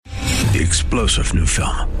The explosive new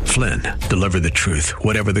film, Flynn, deliver the truth,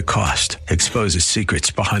 whatever the cost, exposes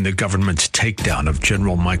secrets behind the government's takedown of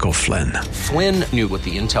General Michael Flynn. Flynn knew what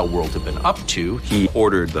the intel world had been up to. He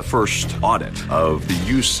ordered the first audit of the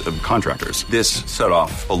use of contractors. This set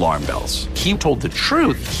off alarm bells. He told the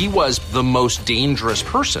truth. He was the most dangerous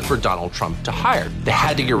person for Donald Trump to hire. They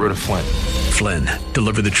had to get rid of Flynn. Flynn,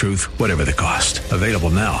 deliver the truth, whatever the cost. Available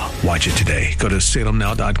now. Watch it today. Go to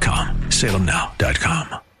salemnow.com.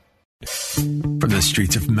 salemnow.com. From the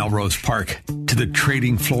streets of Melrose Park to the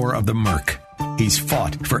trading floor of the Merc, he's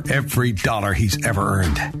fought for every dollar he's ever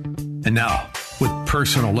earned. And now, with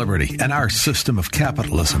personal liberty and our system of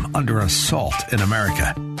capitalism under assault in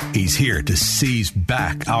America, he's here to seize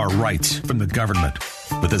back our rights from the government.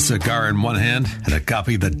 With a cigar in one hand and a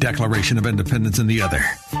copy of the Declaration of Independence in the other,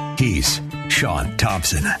 he's Sean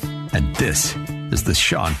Thompson. And this is the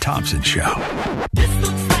Sean Thompson Show. This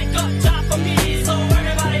looks like a job for me, so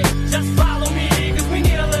everybody just follow me, because we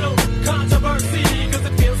need a little controversy, because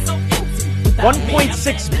it feels so empty.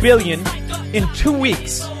 1.6 billion in 2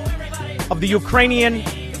 weeks of the Ukrainian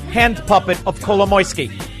hand puppet of Kolomoisky.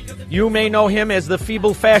 You may know him as the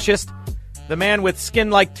feeble fascist, the man with skin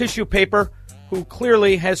like tissue paper, who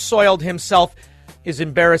clearly has soiled himself, is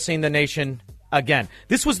embarrassing the nation again.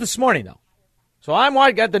 This was this morning, though. So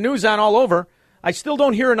I got the news on all over. I still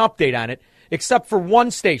don't hear an update on it, except for one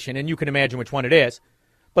station, and you can imagine which one it is.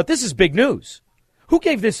 But this is big news. Who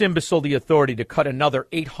gave this imbecile the authority to cut another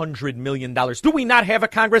 $800 million? Do we not have a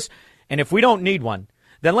Congress? And if we don't need one,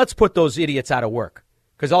 then let's put those idiots out of work,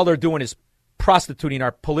 because all they're doing is prostituting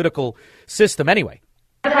our political system anyway.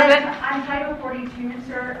 On Title 42,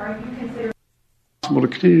 sir, are you considering to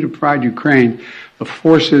continue to provide Ukraine the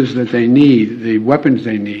forces that they need, the weapons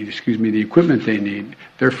they need, the equipment they need,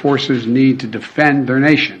 their forces need to defend their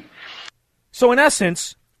nation. So in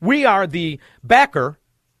essence, we are the backer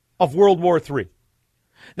of World War III.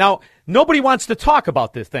 Now, nobody wants to talk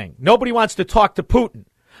about this thing. Nobody wants to talk to Putin.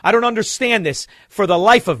 I don't understand this for the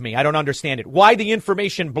life of me. I don't understand it. Why the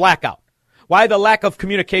information blackout? Why the lack of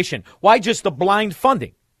communication? Why just the blind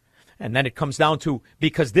funding? And then it comes down to,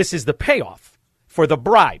 because this is the payoff for the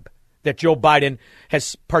bribe that Joe Biden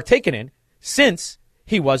has partaken in since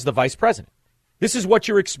he was the vice president. This is what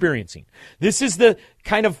you're experiencing. This is the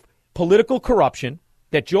kind of political corruption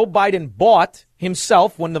that Joe Biden bought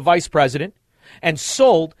himself when the vice president and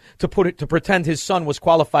sold to pretend his son was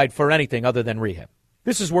qualified for anything other than rehab.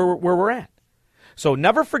 This is where we're at. So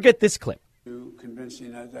never forget this clip.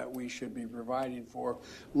 Convincing us that we should be providing for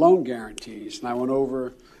loan guarantees. And I went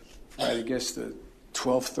over, I guess, the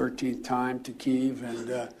 12th, 13th time to Kyiv,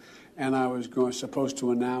 and I was supposed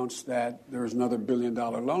to announce that there was another $1 billion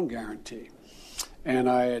loan guarantee. And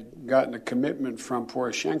I had gotten a commitment from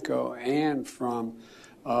Poroshenko and from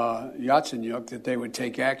Yatsenyuk that they would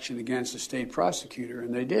take action against the state prosecutor,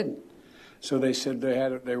 and they didn't. So they said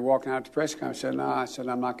they were walking out to press conference. I said,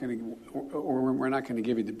 no, I'm not going to, or we're not going to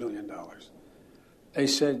give you the $1 billion. They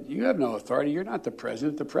said, you have no authority. You're not the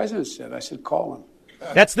president. The president said. I said, call him.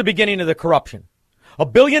 That's the beginning of the corruption.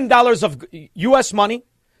 $1 billion of U.S. money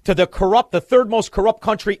to the third most corrupt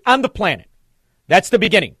country on the planet. That's the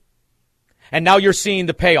beginning. And now you're seeing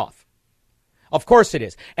the payoff. Of course it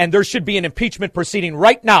is. And there should be an impeachment proceeding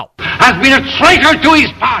right now. Has been a traitor to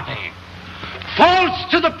his party. False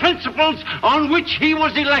to the principles on which he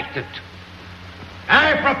was elected.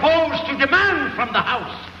 I propose to demand from the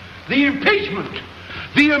House the impeachment,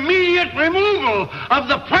 the immediate removal of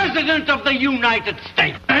the President of the United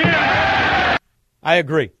States. I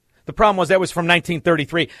agree. The problem was that was from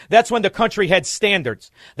 1933. That's when the country had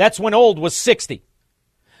standards. That's when old was 60.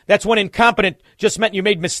 That's when incompetent just meant you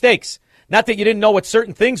made mistakes. Not that you didn't know what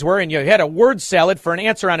certain things were and you had a word salad for an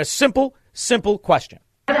answer on a simple question.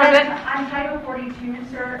 On Title 42,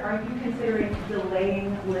 sir, are you considering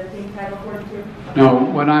delaying lifting Title 42? No,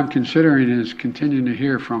 what I'm considering is continuing to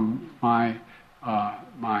hear from well,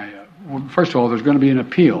 first of all, there's going to be an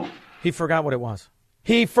appeal. He forgot what it was.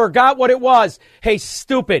 Hey,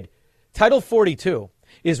 stupid. Title 42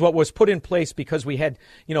 is what was put in place because we had,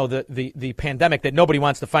 the pandemic that nobody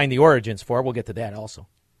wants to find the origins for. We'll get to that also.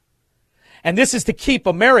 And this is to keep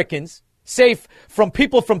Americans safe from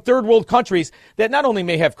people from third world countries that not only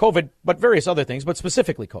may have COVID, but various other things, but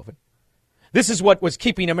specifically COVID. This is what was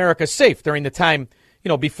keeping America safe during the time,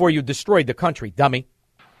 before you destroyed the country, dummy.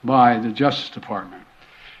 By the Justice Department.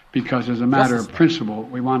 Because as a matter of principle,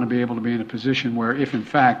 we want to be able to be in a position where if in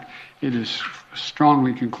fact it is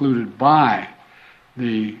strongly concluded by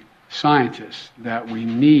the scientists that we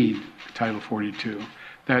need Title 42,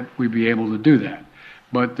 that we be able to do that.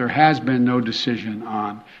 But there has been no decision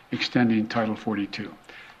on extending Title 42.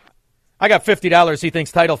 I got $50. He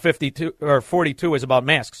thinks Title 52 or 42 is about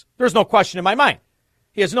masks. There's no question in my mind.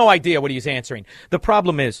 He has no idea what he's answering. The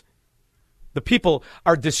problem is the people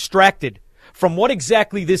are distracted from what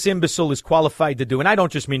exactly this imbecile is qualified to do. And I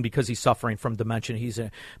don't just mean because he's suffering from dementia. He's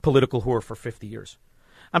a political whore for 50 years.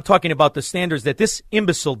 I'm talking about the standards that this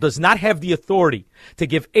imbecile does not have the authority to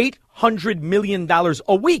give $800 million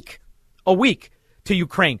a week to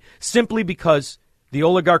Ukraine simply because the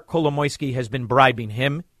oligarch Kolomoisky has been bribing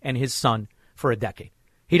him and his son for a decade.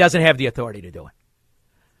 He doesn't have the authority to do it.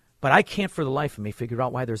 But I can't for the life of me figure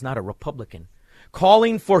out why there's not a Republican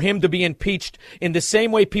calling for him to be impeached in the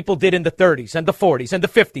same way people did in the 30s and the 40s and the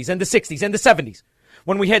 50s and the 60s and the 70s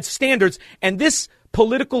when we had standards. And this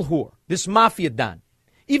political whore, this mafia don,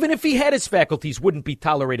 even if he had his faculties, wouldn't be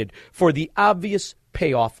tolerated for the obvious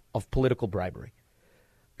payoff of political bribery.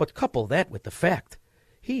 But couple that with the fact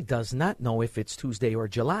he does not know if it's Tuesday or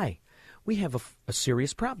July. We have a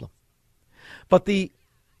serious problem. But the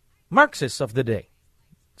Marxists of the day,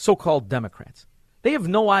 so-called Democrats, they have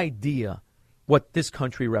no idea what this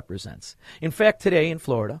country represents. In fact, today in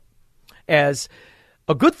Florida, as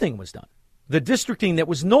a good thing was done, the districting that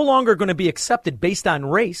was no longer going to be accepted based on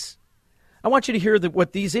race, I want you to hear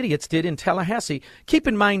what these idiots did in Tallahassee. Keep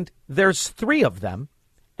in mind, there's 3 of them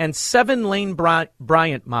and 7 Lane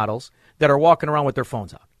Bryant models that are walking around with their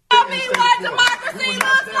phones out. Tell me what democracy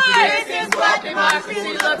looks like. This is what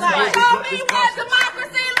democracy looks like. Tell me what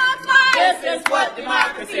democracy looks like. This is what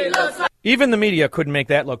democracy looks like. Even the media couldn't make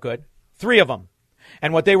that look good. 3 of them.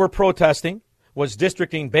 And what they were protesting was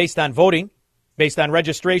districting based on voting, based on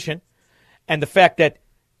registration, and the fact that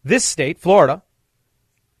this state, Florida,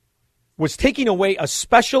 was taking away a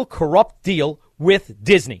special corrupt deal with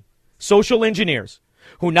Disney, social engineers,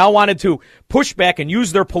 who now wanted to push back and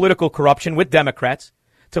use their political corruption with Democrats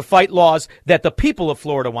to fight laws that the people of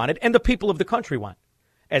Florida wanted and the people of the country want.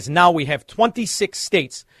 As now we have 26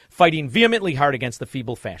 states fighting vehemently hard against the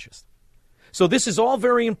feeble fascists. So this is all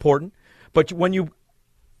very important, but when you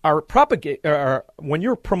are when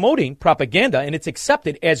you're promoting propaganda and it's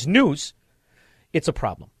accepted as news, it's a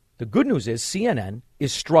problem. The good news is CNN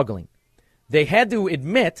is struggling. They had to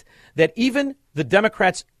admit that even the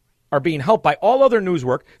Democrats are being helped by all other news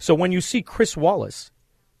work. So when you see Chris Wallace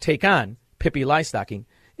take on Pippi Longstocking,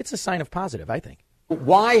 it's a sign of positive, I think.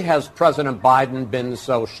 Why has President Biden been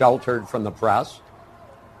so sheltered from the press?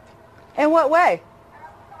 In what way?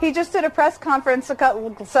 He just did a press conference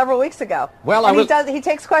several weeks ago. Well, he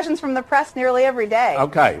takes questions from the press nearly every day.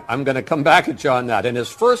 Okay, I'm going to come back at you on that. In his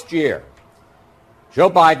first year, Joe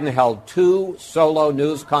Biden held 2 solo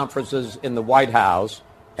news conferences in the White House,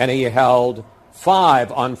 and he held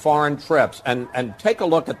 5 on foreign trips. And take a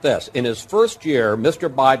look at this. In his first year, Mr.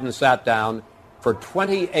 Biden sat down for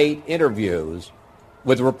 28 interviews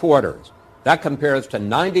with reporters. That compares to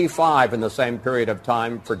 95 in the same period of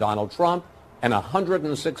time for Donald Trump and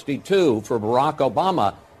 162 for Barack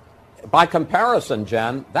Obama. By comparison,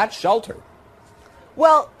 Jen, that's sheltered.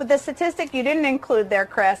 Well, but the statistic you didn't include there,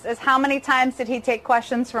 Chris, is how many times did he take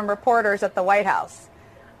questions from reporters at the White House?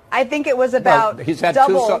 I think it was about he's had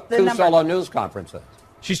double two solo news conferences.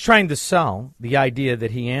 She's trying to sell the idea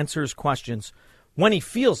that he answers questions when he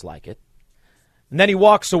feels like it, and then he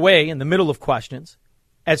walks away in the middle of questions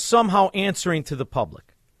as somehow answering to the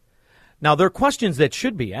public. Now, there are questions that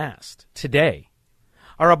should be asked today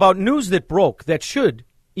are about news that broke that should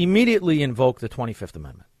immediately invoke the 25th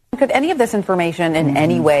Amendment. Could any of this information in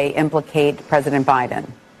any way implicate President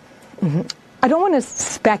Biden? I don't want to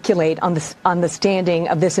speculate on the standing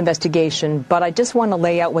of this investigation, but I just want to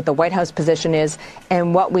lay out what the White House position is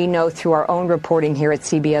and what we know through our own reporting here at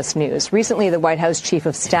CBS News. Recently, the White House Chief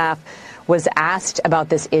of Staff was asked about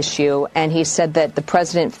this issue, and he said that the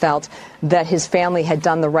president felt that his family had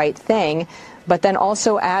done the right thing, but then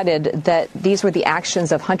also added that these were the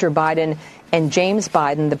actions of Hunter Biden and James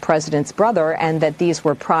Biden, the president's brother, and that these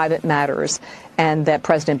were private matters and that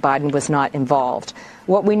President Biden was not involved.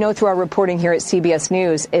 What we know through our reporting here at CBS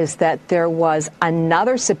News is that there was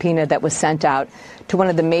another subpoena that was sent out to one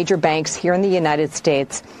of the major banks here in the United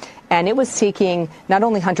States, and it was seeking not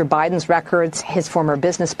only Hunter Biden's records, his former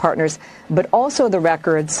business partners, but also the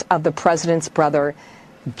records of the president's brother,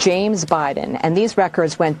 James Biden. And these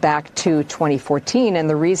records went back to 2014. And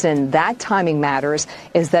the reason that timing matters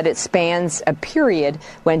is that it spans a period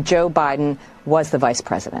when Joe Biden was the vice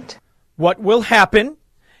president. What will happen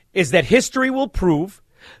is that history will prove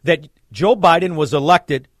that Joe Biden was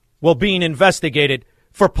elected while being investigated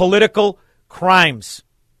for political crimes.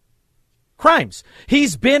 Crimes.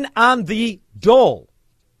 He's been on the dole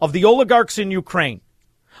of the oligarchs in Ukraine,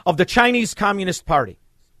 of the Chinese Communist Party,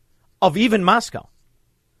 of even Moscow.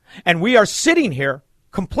 And we are sitting here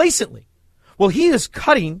complacently Well, he is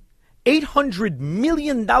cutting $800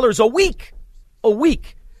 million a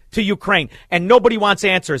week to Ukraine, and nobody wants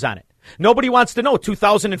answers on it. Nobody wants to know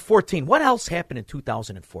 2014. What else happened in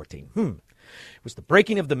 2014? It was the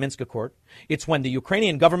breaking of the Minsk Accord. It's when the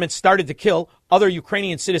Ukrainian government started to kill other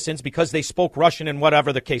Ukrainian citizens because they spoke Russian and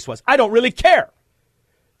whatever the case was. I don't really care.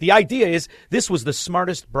 The idea is this was the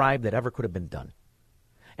smartest bribe that ever could have been done.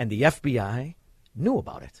 And the FBI knew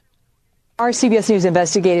about it. Our CBS News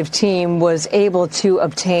investigative team was able to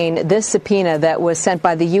obtain this subpoena that was sent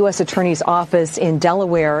by the U.S. Attorney's Office in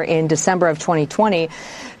Delaware in December of 2020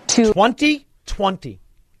 to 2020.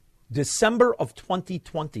 December of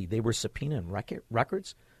 2020, they were subpoenaing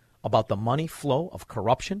records about the money flow of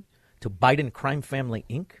corruption to Biden Crime Family,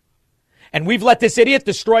 Inc. And we've let this idiot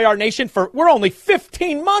destroy our nation we're only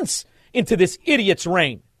 15 months into this idiot's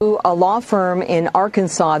reign. A law firm in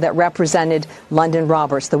Arkansas that represented London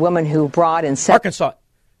Roberts, the woman who brought and set... Arkansas.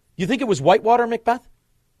 You think it was Whitewater, Macbeth?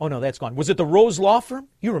 Oh, no, that's gone. Was it the Rose Law Firm?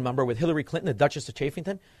 You remember with Hillary Clinton, the Duchess of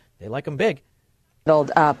Chaffington? They like them big.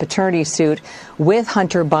 Paternity suit with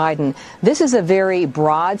Hunter Biden. This is a very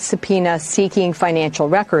broad subpoena seeking financial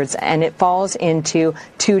records, and it falls into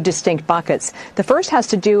two distinct buckets. The first has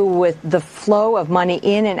to do with the flow of money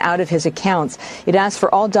in and out of his accounts. It asks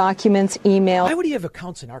for all documents, email. Why would he have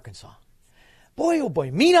accounts in Arkansas? Boy, oh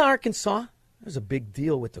boy, Mena, Arkansas. There's a big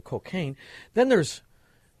deal with the cocaine. Then there's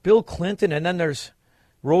Bill Clinton, and then there's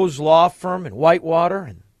Rose Law Firm and Whitewater,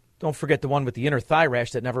 and don't forget the one with the inner thigh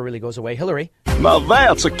rash that never really goes away, Hillary. Now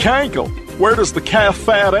that's a cankle. Where does the calf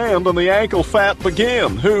fat end and the ankle fat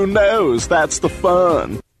begin? Who knows? That's the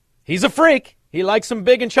fun. He's a freak. He likes them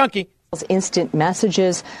big and chunky. Instant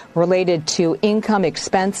messages related to income,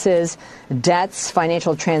 expenses, debts,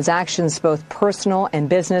 financial transactions, both personal and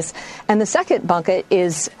business. And the second bucket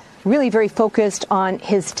is really very focused on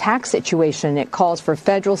his tax situation. It calls for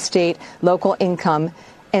federal, state, local income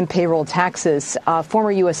and payroll taxes.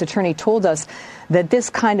 Former U.S. attorney told us that this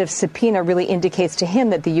kind of subpoena really indicates to him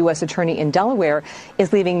that the U.S. attorney in Delaware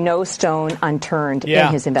is leaving no stone unturned in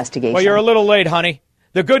his investigation. Well, you're a little late, honey.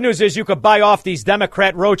 The good news is you could buy off these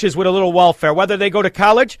Democrat roaches with a little welfare. Whether they go to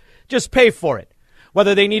college, just pay for it.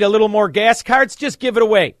 Whether they need a little more gas cards, just give it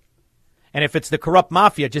away. And if it's the corrupt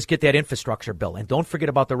mafia, just get that infrastructure bill. And don't forget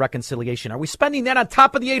about the reconciliation. Are we spending that on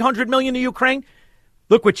top of the $800 million to Ukraine?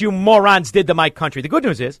 Look what you morons did to my country. The good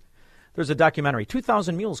news is there's a documentary,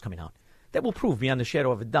 2,000 Mules, coming out that will prove beyond the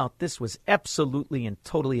shadow of a doubt this was absolutely and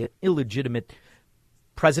totally an illegitimate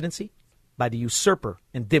presidency by the usurper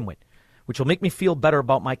and dimwit, which will make me feel better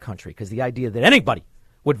about my country, because the idea that anybody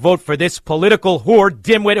would vote for this political whore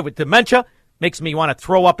dimwit with dementia makes me want to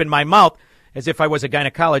throw up in my mouth as if I was a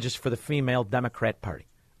gynecologist for the female Democrat Party.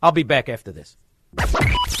 I'll be back after this.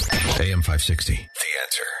 AM 560, The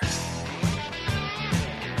Answer.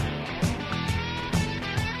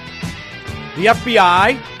 The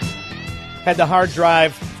FBI had the hard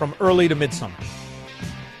drive from early to midsummer.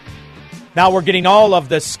 Now we're getting all of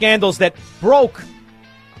the scandals that broke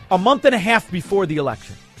a month and a half before the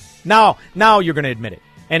election. Now you're going to admit it.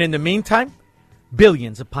 And in the meantime,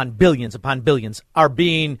 billions upon billions upon billions are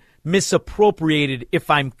being misappropriated, if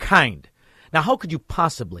I'm kind. Now, how could you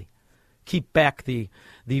possibly keep back the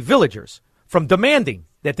villagers from demanding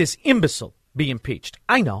that this imbecile be impeached?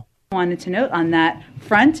 I know. Wanted to note on that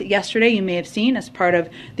front, yesterday you may have seen, as part of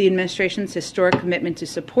the administration's historic commitment to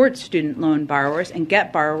support student loan borrowers and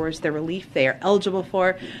get borrowers the relief they are eligible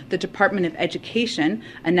for, the Department of Education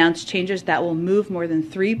announced changes that will move more than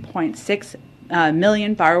 3.6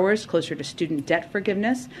 million borrowers closer to student debt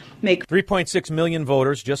forgiveness. 3.6 million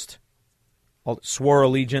voters just swore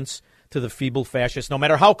allegiance to the feeble fascist, no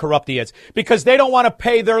matter how corrupt he is, because they don't want to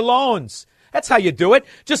pay their loans. That's how you do it.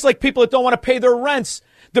 Just like people that don't want to pay their rents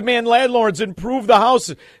demand landlords improve the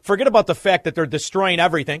house. Forget about the fact that they're destroying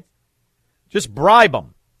everything. Just bribe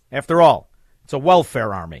them. After all, it's a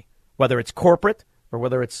welfare army, whether it's corporate or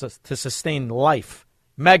whether it's to sustain life.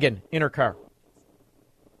 Megan, in her car.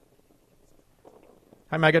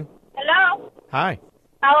 Hi, Megan. Hello? Hi.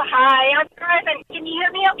 Oh, hi. I'm driving. Can you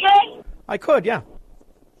hear me okay? I could, yeah.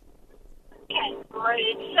 Okay,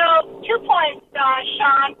 great. So, 2 points,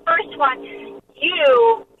 Sean. First one,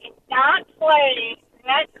 you did not play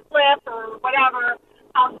that clip or whatever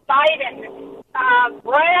of Biden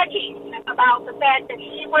bragging about the fact that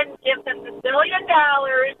he wouldn't give them $1 billion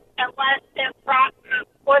unless it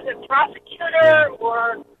was a prosecutor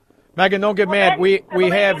or... Megan, don't get mad. We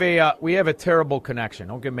have a terrible connection.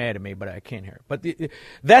 Don't get mad at me, but I can't hear it. But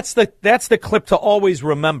that's the clip to always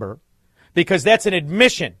remember, because that's an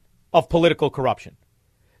admission of political corruption.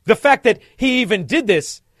 The fact that he even did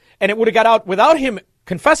this and it would have got out without him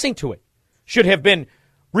confessing to it should have been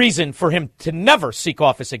reason for him to never seek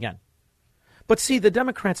office again. But see, the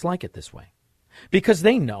Democrats like it this way because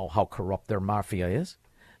they know how corrupt their mafia is.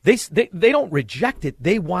 They don't reject it.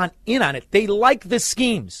 They want in on it. They like the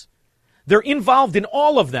schemes. They're involved in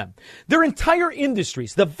all of them. Their entire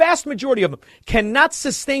industries, the vast majority of them, cannot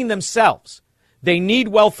sustain themselves. They need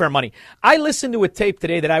welfare money. I listened to a tape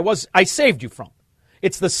today that I saved you from.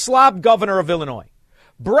 It's the slob governor of Illinois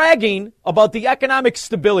bragging about the economic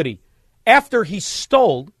stability after he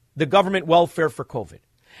stole the government welfare for COVID.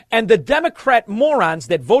 And the Democrat morons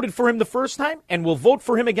that voted for him the first time and will vote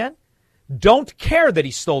for him again don't care that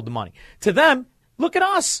he stole the money. To them, look at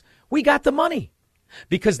us. We got the money.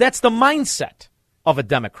 Because that's the mindset of a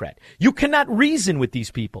Democrat. You cannot reason with these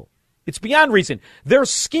people. It's beyond reason. Their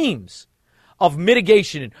schemes of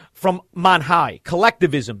mitigation from on high,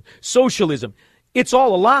 collectivism, socialism, it's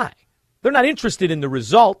all a lie. They're not interested in the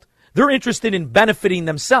result. They're interested in benefiting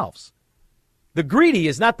themselves. The greedy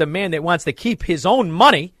is not the man that wants to keep his own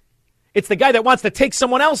money. It's the guy that wants to take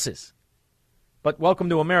someone else's. But welcome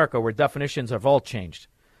to America, where definitions have all changed.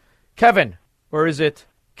 Kevin, or is it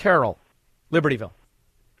Carol? Libertyville.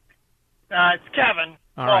 It's Kevin.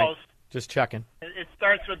 All Close. right. Just checking. It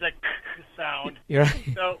starts with the sound. You're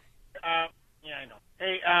right. So, yeah, I know.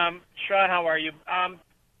 Hey, Sean, how are you?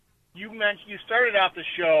 You started out the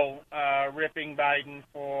show ripping Biden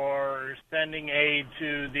for sending aid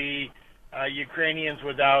to the Ukrainians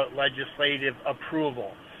without legislative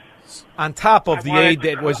approval. On top of the aid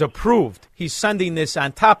that was approved, he's sending this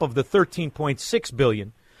on top of the $13.6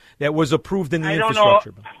 billion that was approved in the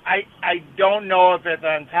infrastructure bill. I don't know if it's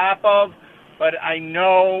on top of, but I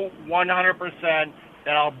know 100%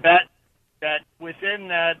 that I'll bet that within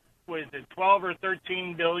that, was it 12 or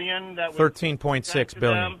 13 billion? That was 13.6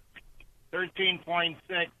 billion. 13.6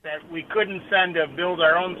 that we couldn't send to build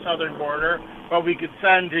our own southern border, but we could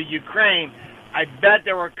send to Ukraine. I bet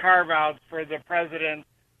there were carve-outs for the president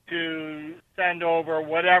to send over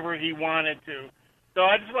whatever he wanted to. So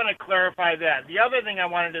I just want to clarify that. The other thing I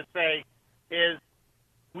wanted to say is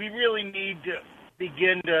we really need to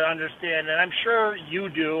begin to understand, and I'm sure you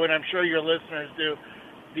do, and I'm sure your listeners do,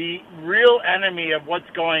 the real enemy of what's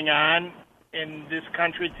going on in this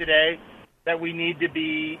country today that we need to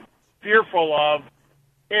be fearful of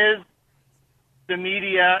is the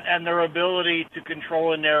media and their ability to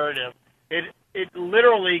control a narrative. It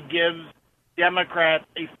literally gives Democrats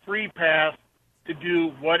a free pass to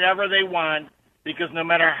do whatever they want, because no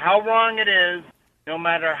matter how wrong it is, no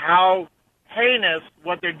matter how heinous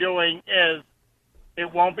what they're doing is,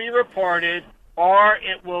 it won't be reported, or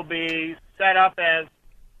it will be set up as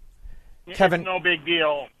Kevin, it's no big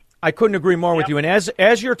deal. I couldn't agree more with you. And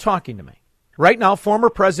as you're talking to me, right now, former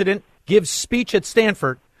president gives speech at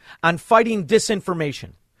Stanford on fighting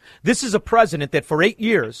disinformation. This is a president that for 8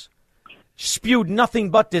 years spewed nothing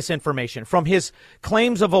but disinformation, from his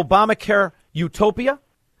claims of Obamacare utopia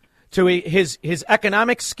to his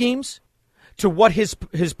economic schemes to what his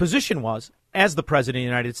position was as the president of the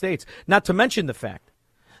United States. Not to mention the fact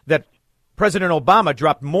that President Obama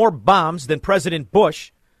dropped more bombs than President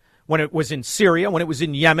Bush when it was in Syria, when it was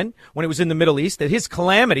in Yemen, when it was in the Middle East, that his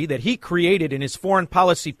calamity that he created in his foreign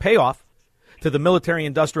policy payoff to the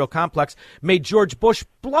military-industrial complex made George Bush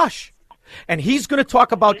blush. And he's going to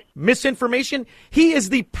talk about misinformation. He is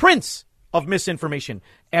the prince of misinformation,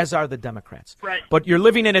 as are the Democrats. Right. But you're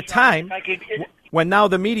living in a time when now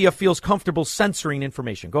the media feels comfortable censoring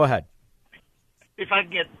information. Go ahead. If I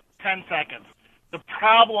can get 10 seconds. The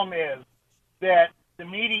problem is that the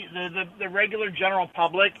media, the regular general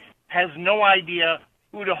public has no idea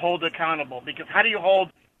who to hold accountable. Because how do you hold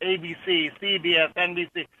ABC, CBS,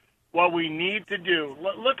 NBC? What we need to do,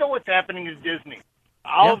 look at what's happening at Disney.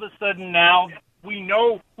 All of a sudden now we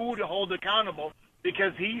know who to hold accountable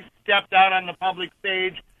because he stepped out on the public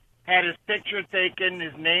stage, had his picture taken,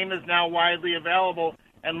 his name is now widely available,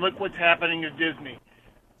 and look what's happening at Disney.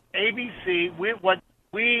 ABC,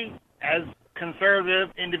 we as conservative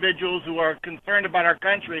individuals who are concerned about our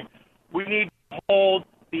country, we need to hold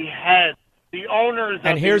the heads, the owners.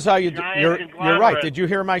 And of here's how you're right. Did you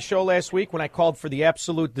hear my show last week when I called for the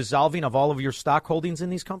absolute dissolving of all of your stock holdings in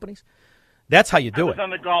these companies? That's how you do it. I was on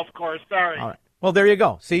the golf course. Sorry. All right. Well, there you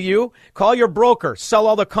go. See, you call your broker, sell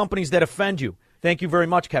all the companies that offend you. Thank you very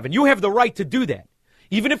much, Kevin. You have the right to do that.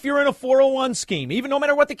 Even if you're in a 401 scheme, even no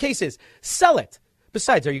matter what the case is, sell it.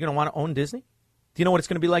 Besides, are you going to want to own Disney? Do you know what it's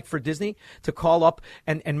going to be like for Disney to call up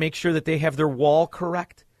and make sure that they have their wall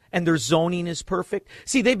correct and their zoning is perfect?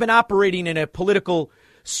 See, they've been operating in a political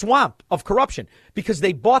swamp of corruption because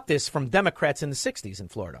they bought this from Democrats in the 60s in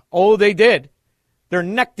Florida. Oh, they did. They're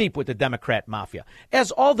neck deep with the Democrat mafia,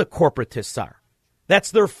 as all the corporatists are.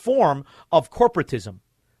 That's their form of corporatism.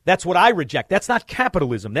 That's what I reject. That's not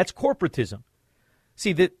capitalism. That's corporatism.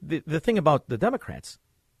 See, the thing about the Democrats,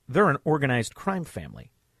 they're an organized crime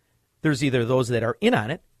family. There's either those that are in on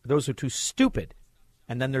it, those who are too stupid,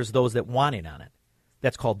 and then there's those that want in on it.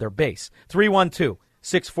 That's called their base.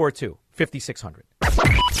 312-642-5600.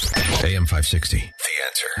 AM 560, The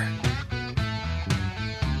Answer.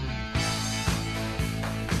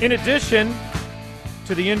 In addition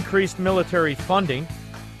to the increased military funding,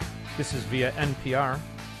 this is via NPR,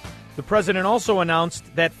 the president also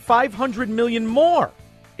announced that $500 million more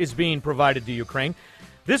is being provided to Ukraine.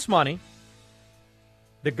 This money,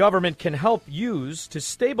 the government can help use to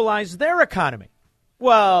stabilize their economy.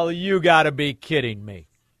 Well, you got to be kidding me.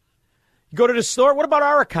 You go to the store, what about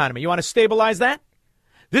our economy? You want to stabilize that?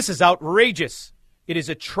 This is outrageous. It is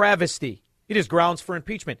a travesty. It is grounds for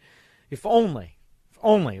impeachment. If only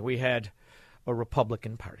we had a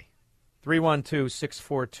Republican Party.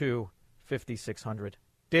 312-642-5600.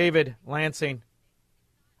 David, Lansing.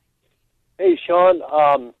 Hey, Sean.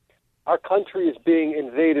 Our country is being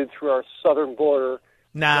invaded through our southern border.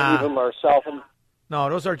 Nah. And even our south. No,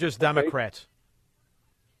 those are just Democrats.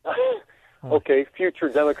 Okay, future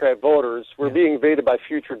Democrat voters. We're being invaded by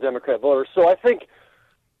future Democrat voters. So I think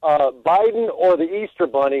Biden or the Easter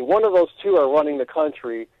Bunny, one of those two are running the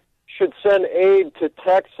country, should send aid to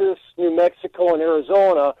Texas, New Mexico, and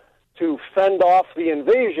Arizona to fend off the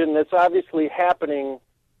invasion that's obviously happening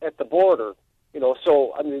at the border.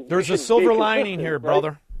 So I mean, there's a silver lining here,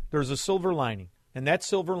 brother. There's a silver lining, and that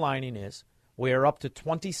silver lining is we are up to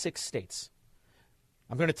 26 states.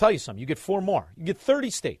 I'm going to tell you something. You get 4 more. You get 30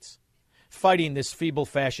 states fighting this feeble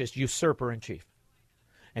fascist usurper in chief,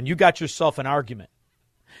 and you got yourself an argument.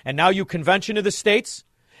 And now you convention of the states,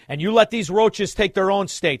 and you let these roaches take their own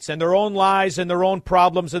states and their own lies and their own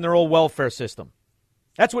problems and their own welfare system.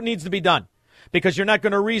 That's what needs to be done, because you're not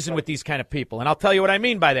going to reason with these kind of people. And I'll tell you what I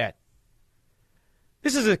mean by that.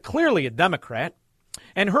 This is clearly a Democrat,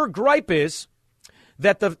 and her gripe is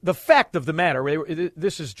that the fact of the matter,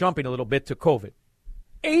 this is jumping a little bit to COVID,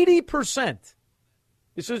 80%,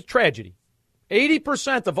 this is a tragedy,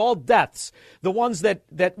 80% of all deaths, the ones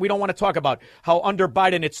that we don't want to talk about, how under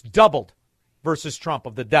Biden it's doubled versus Trump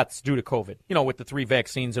of the deaths due to COVID, with the 3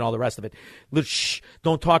 vaccines and all the rest of it. Shh,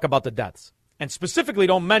 don't talk about the deaths. And specifically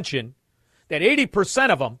don't mention that 80%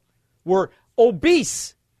 of them were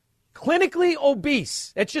obese, clinically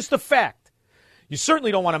obese. That's just a fact. You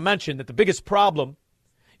certainly don't want to mention that the biggest problem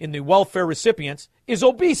in the welfare recipients is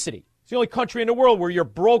obesity. It's the only country in the world where you're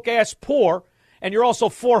broke-ass poor and you're also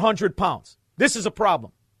 400 pounds. This is a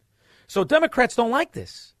problem. So Democrats don't like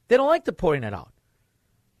this. They don't like to point it out.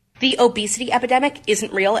 The obesity epidemic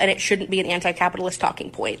isn't real, and it shouldn't be an anti-capitalist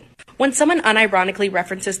talking point. When someone unironically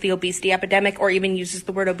references the obesity epidemic or even uses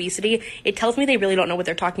the word obesity, it tells me they really don't know what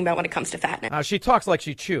they're talking about when it comes to fatness. She talks like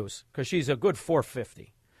she chews, because she's a good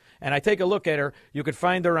 450. And I take a look at her. You could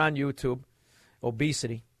find her on YouTube,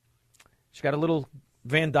 obesity. She's got a little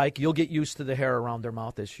Van Dyke. You'll get used to the hair around her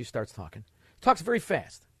mouth as she starts talking. Talks very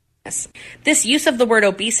fast. This use of the word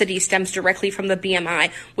obesity stems directly from the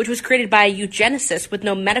BMI, which was created by a eugenicist with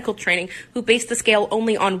no medical training who based the scale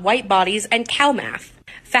only on white bodies and cow math.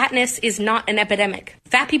 Fatness is not an epidemic.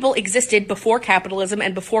 Fat people existed before capitalism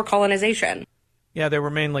and before colonization. Yeah, they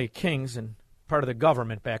were mainly kings and part of the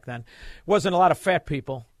government back then. Wasn't a lot of fat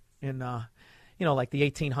people in, like the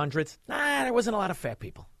 1800s. Nah, there wasn't a lot of fat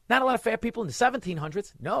people. Not a lot of fat people in the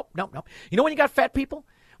 1700s. Nope. You know when you got fat people?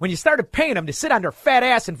 When you started paying them to sit on their fat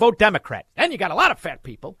ass and vote Democrat. Then you got a lot of fat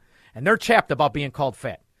people, and they're chapped about being called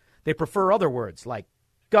fat. They prefer other words like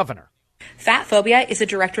governor. Fat phobia is a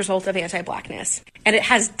direct result of anti-blackness, and it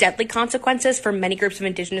has deadly consequences for many groups of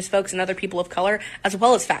indigenous folks and other people of color, as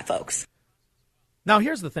well as fat folks. Now,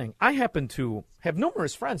 here's the thing. I happen to have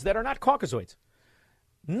numerous friends that are not Caucasoids.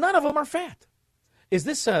 None of them are fat. Is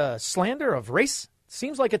this a slander of race?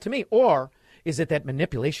 Seems like it to me. Or is it that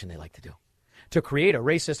manipulation they like to do? To create a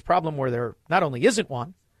racist problem where there not only isn't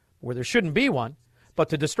one, where there shouldn't be one, but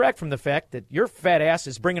to distract from the fact that your fat ass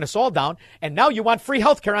is bringing us all down, and now you want free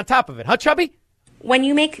health care on top of it. Huh, Chubby? When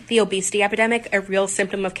you make the obesity epidemic a real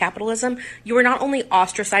symptom of capitalism, you are not only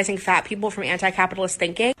ostracizing fat people from anti-capitalist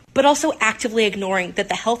thinking, but also actively ignoring that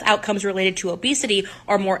the health outcomes related to obesity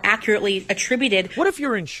are more accurately attributed. What if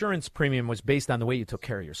your insurance premium was based on the way you took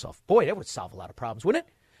care of yourself? Boy, that would solve a lot of problems, wouldn't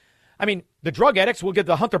it? I mean, the drug addicts will get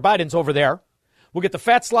the Hunter Bidens over there. We'll get the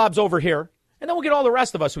fat slobs over here, and then we'll get all the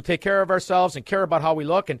rest of us who take care of ourselves and care about how we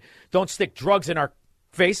look and don't stick drugs in our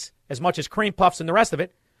face as much as cream puffs and the rest of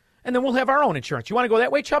it. And then we'll have our own insurance. You want to go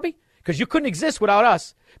that way, Chubby? Because you couldn't exist without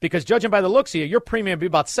us. Because judging by the looks of you, your premium would be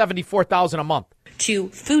about $74,000 a month. to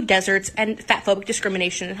food deserts and fatphobic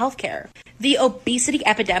discrimination in healthcare. The obesity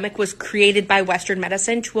epidemic was created by Western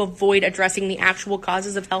medicine to avoid addressing the actual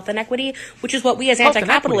causes of health inequity, which is what we as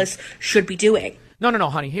anti-capitalists should be doing. No,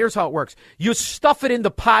 honey. Here's how it works. You stuff it in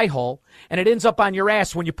the pie hole, and it ends up on your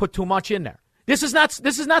ass when you put too much in there. This is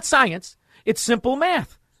not science. It's simple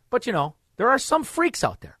math. But, there are some freaks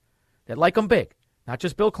out there that like them big, not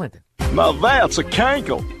just Bill Clinton. Now that's a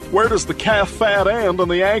cankle. Where does the calf fat end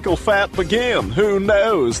and the ankle fat begin? Who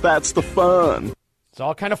knows? That's the fun. It's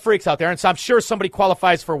all kind of freaks out there, and so I'm sure somebody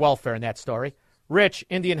qualifies for welfare in that story. Rich,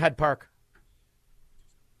 Indian Head Park.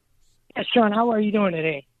 Yes, Sean, how are you doing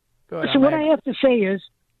today? Good. So what I have to say is,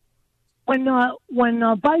 when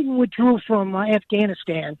Biden withdrew from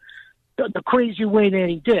Afghanistan, the crazy way that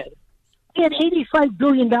he did, he had $85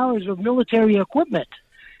 billion of military equipment.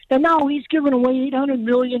 And now he's giving away $800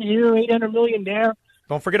 million here, $800 million there.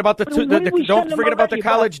 Don't forget about the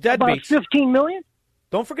college deadbeats. About $15 million.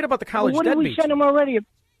 Don't forget about the college deadbeats. What did we send him already?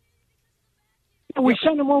 We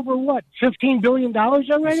sent him over what? $15 billion already.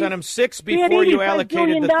 You sent him 6 before you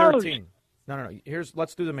allocated the 13. No.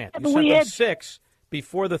 Let's do the math. You sent them 6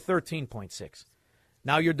 before the 13.6.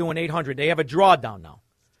 Now you're doing 800. They have a drawdown now.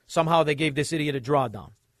 Somehow they gave this idiot a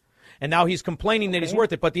drawdown, and now he's complaining that he's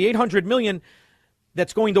worth it. But the $800 million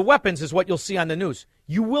that's going to weapons is what you'll see on the news.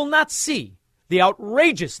 You will not see the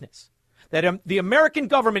outrageousness that the American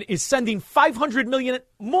government is sending $500 million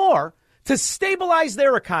more to stabilize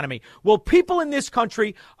their economy. Well, people in this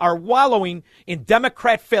country are wallowing in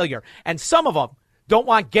Democrat failure, and some of them don't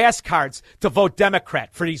want gas cards to vote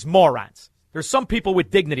Democrat for these morons. There's some people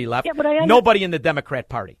with dignity left. Yeah, but nobody in the Democrat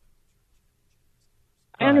Party.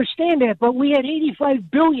 I understand that, but we had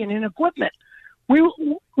 $85 billion in equipment. We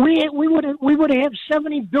would have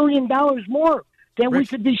 $70 billion more than we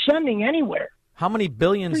could be sending anywhere. How many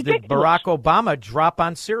billions did Barack Obama drop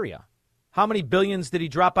on Syria? How many billions did he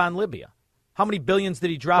drop on Libya? How many billions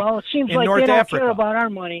did he drop it seems in like North they don't Africa? care about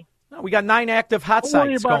our money. No, we got 9 active hot Don't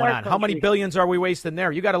worry sites about going our on. How many country. billions are we wasting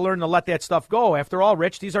there? You got to learn to let that stuff go. After all,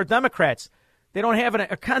 Rich, these are Democrats. They don't have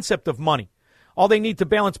a concept of money. All they need to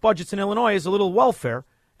balance budgets in Illinois is a little welfare,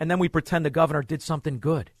 and then we pretend the governor did something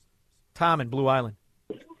good. Tom in Blue Island.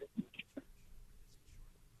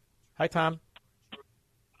 Hi, Tom.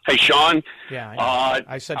 Hey, Sean. Yeah,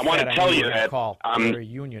 I said I want fat. to tell you that I'm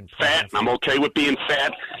fat. I'm okay with being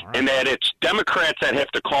fat, and that it's Democrats that have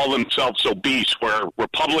to call themselves obese, where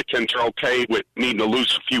Republicans are okay with needing to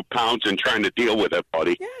lose a few pounds and trying to deal with it,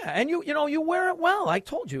 buddy. Yeah, and you wear it well. I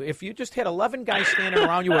told you, if you just had 11 guys standing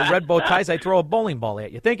around you with red bow ties, I'd throw a bowling ball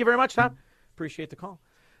at you. Thank you very much, Tom. Appreciate the call.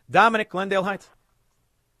 Dominic, Glendale Heights.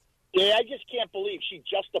 Yeah, I just can't believe she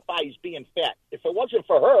justifies being fat. If it wasn't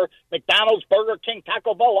for her, McDonald's, Burger King,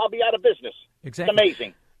 Taco Bell, I'll be out of business. Exactly. It's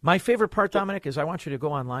amazing. My favorite part, Dominic, is I want you to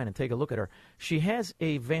go online and take a look at her. She has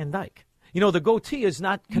a Van Dyke. The goatee is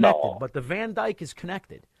not connected, but the Van Dyke is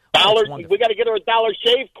connected. We got to get her a Dollar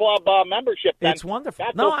Shave Club membership. Then. It's wonderful.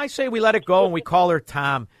 I say we let it go and we call her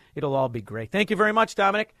Tom. It'll all be great. Thank you very much,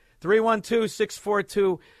 Dominic.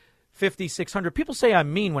 312-642-5600. People say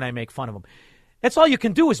I'm mean when I make fun of them. That's all you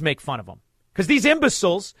can do is make fun of them. Because these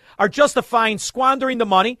imbeciles are justifying squandering the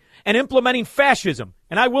money and implementing fascism.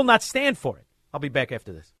 And I will not stand for it. I'll be back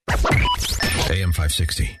after this. AM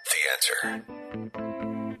 560, The Answer.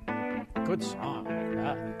 Good song.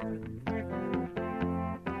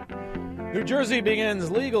 New Jersey begins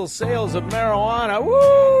legal sales of marijuana.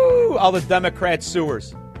 Woo! All the Democrat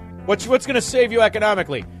sewers. What's going to save you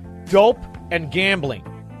economically? Dope and gambling.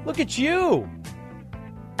 Look at you.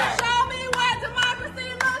 Show me what democracy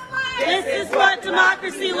looks like. This is what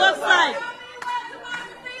democracy looks like.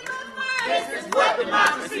 This is what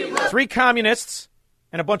democracy looks like. 3 communists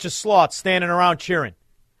and a bunch of sloths standing around cheering.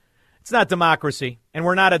 It's not democracy, and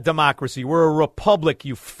we're not a democracy. We're a republic,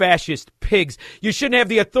 you fascist pigs. You shouldn't have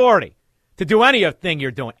the authority to do anything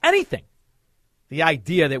you're doing. Anything. The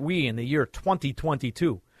idea that we, in the year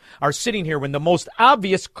 2022, are sitting here when the most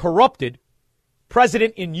obvious corrupted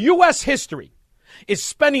president in U.S. history is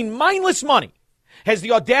spending mindless money, has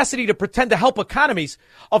the audacity to pretend to help economies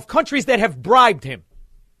of countries that have bribed him.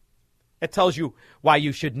 That tells you why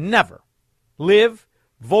you should never live,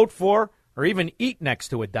 vote for, or even eat next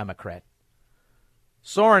to a Democrat.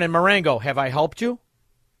 Soren and Marengo, have I helped you?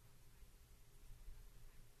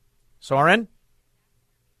 Soren?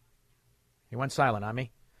 He went silent on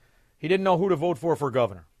me. He didn't know who to vote for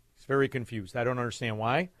governor. He's very confused. I don't understand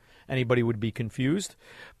why anybody would be confused.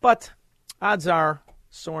 But odds are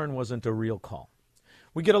Soren wasn't a real call.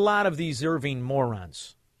 We get a lot of these Irving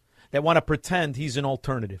morons that want to pretend he's an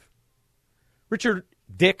alternative. Richard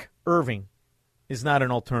Dick Irving is not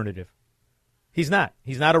an alternative. He's not.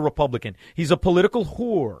 He's not a Republican. He's a political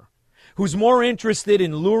whore who's more interested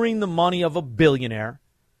in luring the money of a billionaire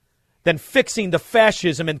than fixing the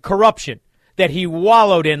fascism and corruption that he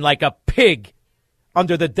wallowed in like a pig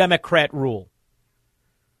under the Democrat rule.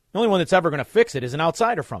 The only one that's ever going to fix it is an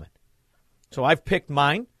outsider from it. So I've picked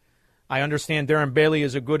mine. I understand Darren Bailey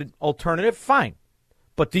is a good alternative. Fine.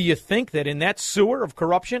 But do you think that in that sewer of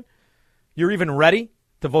corruption, you're even ready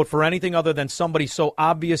to vote for anything other than somebody so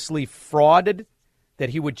obviously frauded that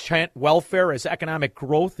he would chant welfare as economic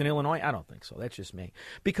growth in Illinois? I don't think so. That's just me.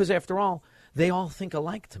 Because after all, they all think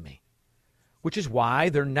alike to me, which is why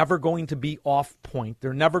they're never going to be off point.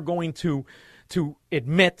 They're never going to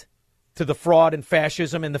admit to the fraud and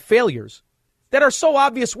fascism and the failures that are so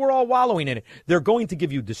obvious we're all wallowing in it. They're going to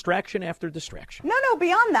give you distraction after distraction. No,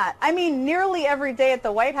 beyond that. I mean, nearly every day at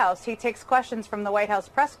the White House, he takes questions from the White House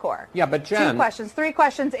press corps. Yeah, but Jen... 2 questions, 3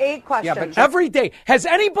 questions, 8 questions. Yeah, but every day. Has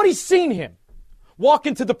anybody seen him walk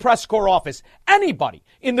into the press corps office? Anybody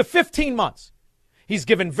in the 15 months? He's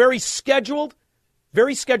given very scheduled,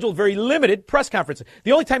 very limited press conferences.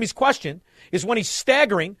 The only time he's questioned is when he's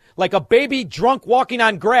staggering like a baby drunk walking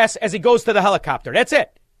on grass as he goes to the helicopter. That's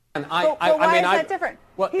it. And why is that different?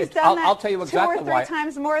 Well, He's done that I'll tell you exactly 2 or 3 why.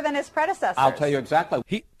 times more than his predecessors. I'll tell you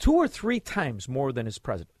exactly. 2 or 3 times more than his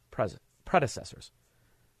predecessors.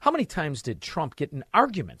 How many times did Trump get in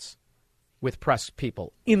arguments with press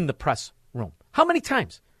people in the press room? How many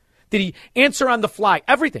times did he answer on the fly?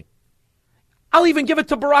 Everything. I'll even give it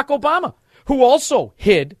to Barack Obama, who also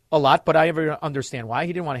hid a lot, but I never understand why.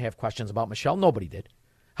 He didn't want to have questions about Michelle. Nobody did.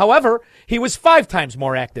 However, he was 5 times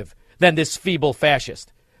more active than this feeble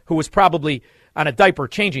fascist, who was probably on a diaper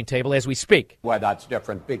changing table as we speak. Why that's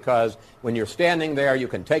different, because when you're standing there, you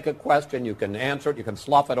can take a question, you can answer it, you can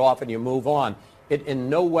slough it off, and you move on. It in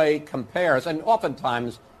no way compares, and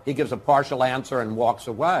oftentimes he gives a partial answer and walks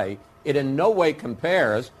away. It in no way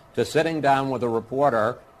compares to sitting down with a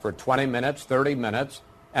reporter for 20 minutes, 30 minutes,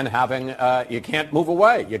 and having, you can't move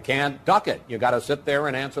away. You can't duck it. You got to sit there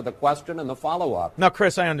and answer the question and the follow-up. Now,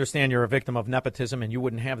 Chris, I understand you're a victim of nepotism and you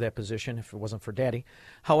wouldn't have that position if it wasn't for Daddy.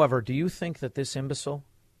 However, do you think that this imbecile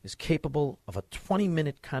is capable of a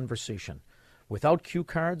 20-minute conversation without cue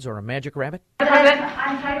cards or a magic rabbit? On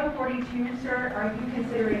Title 42, sir, are you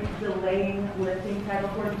considering delaying lifting Title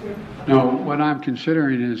 42? No, what I'm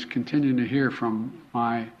considering is continuing to hear from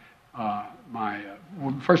my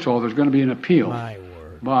first of all, there's going to be an appeal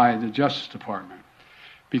by the Justice Department,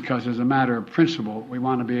 because as a matter of principle, we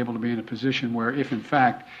want to be able to be in a position where if, in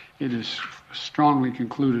fact, it is strongly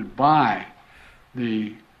concluded by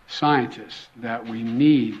the scientists that we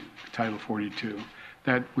need Title 42,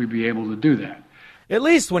 that we be able to do that. At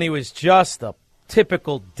least when he was just a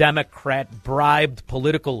typical Democrat bribed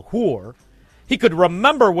political whore, he could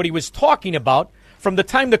remember what he was talking about from the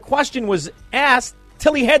time the question was asked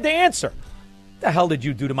till he had to answer. What the hell did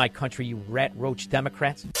you do to my country, you rat roach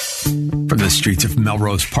Democrats? From the streets of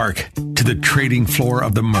Melrose Park to the trading floor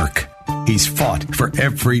of the Merc, he's fought for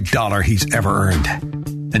every dollar he's ever earned.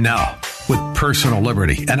 And now, with personal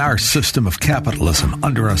liberty and our system of capitalism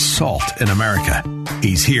under assault in America,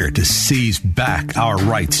 he's here to seize back our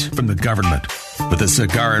rights from the government. With a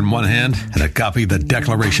cigar in one hand and a copy of the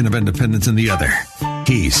Declaration of Independence in the other,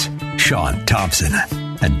 he's Sean Thompson.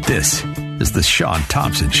 And this is the Sean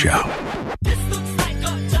Thompson Show.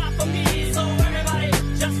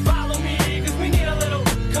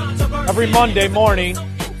 Every Monday morning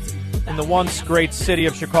in the once great city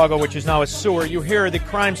of Chicago, which is now a sewer, you hear the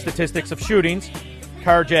crime statistics of shootings,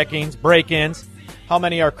 carjackings, break-ins. How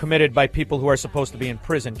many are committed by people who are supposed to be in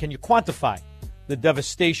prison? Can you quantify the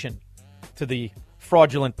devastation to the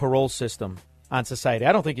fraudulent parole system on society?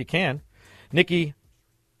 I don't think you can. Nikki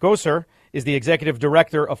Gosar is the executive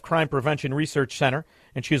director of Crime Prevention Research Center,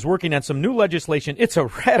 and she is working on some new legislation. It's a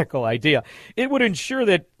radical idea. It would ensure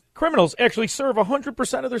that criminals actually serve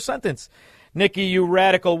 100% of their sentence. Nikki, you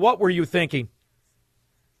radical, what were you thinking?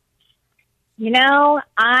 You know,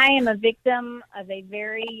 I am a victim of a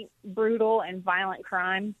very brutal and violent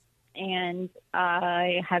crime, and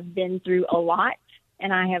I have been through a lot,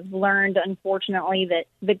 and I have learned, unfortunately, that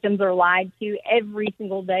victims are lied to every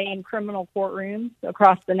single day in criminal courtrooms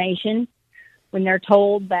across the nation. When they're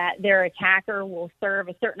told that their attacker will serve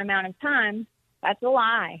a certain amount of time, that's a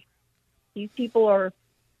lie. These people are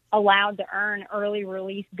allowed to earn early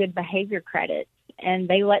release good behavior credits, and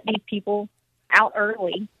they let these people out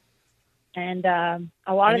early. And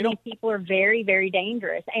a lot of these people are very, very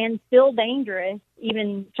dangerous and still dangerous,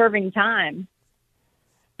 even serving time.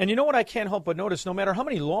 And you know what I can't help but notice? No matter how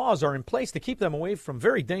many laws are in place to keep them away from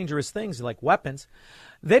very dangerous things like weapons,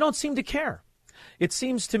 they don't seem to care. It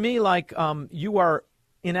seems to me like you are,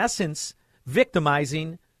 in essence,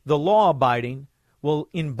 victimizing the law-abiding, will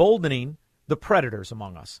emboldening the predators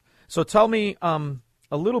among us. So tell me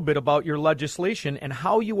a little bit about your legislation and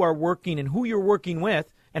how you are working and who you're working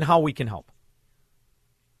with and how we can help.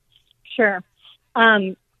 Sure.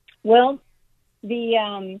 Well,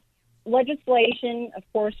 the legislation, of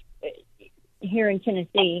course, here in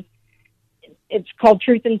Tennessee, it's called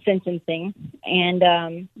Truth in Sentencing, and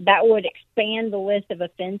that would expand the list of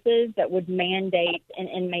offenses that would mandate an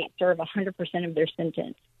inmate serve 100% of their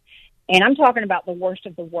sentence. And I'm talking about the worst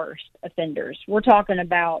of the worst offenders. We're talking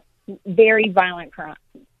about very violent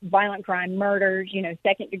crime, murders,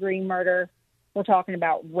 second-degree murder. We're talking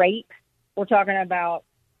about rape. We're talking about,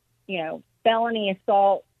 felony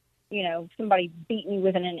assault, somebody beating you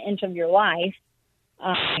within an inch of your life.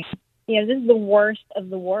 This is the worst of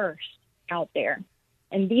the worst out there.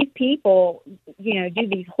 And these people, do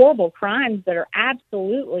these horrible crimes that are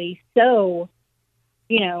absolutely so,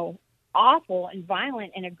 awful and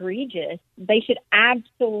violent and egregious. They should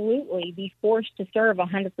absolutely be forced to serve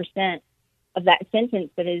 100% of that sentence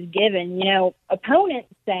that is given.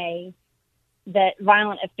 Opponents say that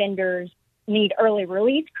violent offenders need early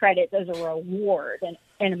release credits as a reward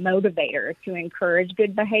and a motivator to encourage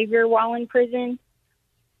good behavior while in prison.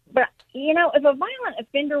 But, if a violent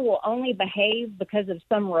offender will only behave because of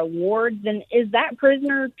some reward, then is that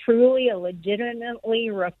prisoner truly a legitimately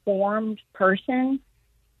reformed person?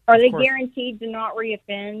 Are they guaranteed to not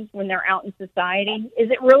reoffend when they're out in society?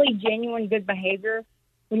 Is it really genuine good behavior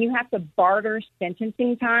when you have to barter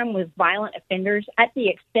sentencing time with violent offenders at the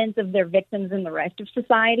expense of their victims and the rest of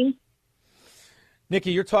society?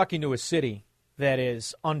 Nikki, you're talking to a city that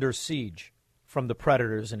is under siege from the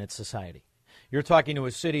predators in its society. You're talking to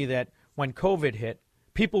a city that, when COVID hit,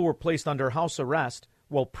 people were placed under house arrest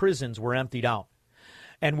while prisons were emptied out.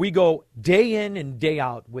 And we go day in and day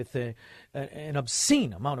out with an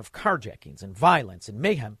obscene amount of carjackings and violence and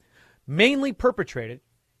mayhem, mainly perpetrated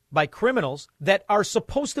by criminals that are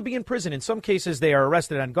supposed to be in prison. In some cases, they are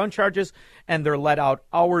arrested on gun charges and they're let out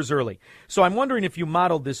hours early. So I'm wondering if you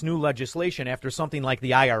modeled this new legislation after something like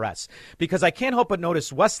the IRS, because I can't help but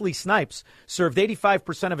notice Wesley Snipes served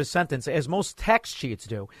 85% of his sentence, as most tax cheats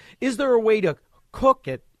do. Is there a way to hook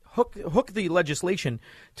the legislation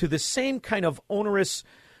to the same kind of onerous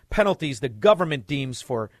penalties the government deems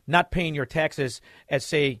for not paying your taxes as,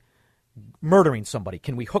 say, murdering somebody?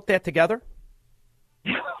 Can we hook that together?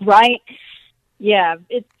 Right. Yeah,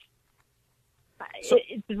 it's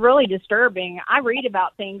really disturbing. I read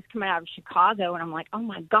about things coming out of Chicago, and I'm like, oh,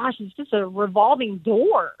 my gosh, it's just a revolving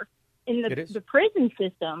door in the prison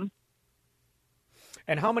system.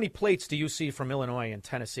 And how many plates do you see from Illinois and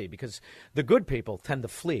Tennessee? Because the good people tend to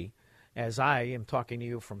flee, as I am talking to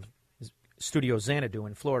you from Studio Xanadu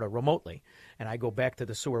in Florida remotely, and I go back to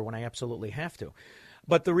the sewer when I absolutely have to.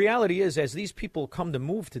 But the reality is, as these people come to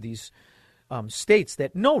move to these states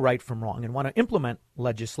that know right from wrong and want to implement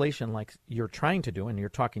legislation like you're trying to do and you're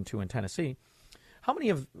talking to in Tennessee, how many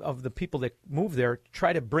of the people that move there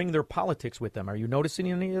try to bring their politics with them? Are you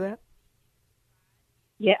noticing any of that?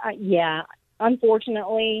 Yeah.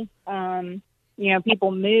 Unfortunately,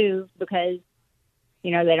 people move because,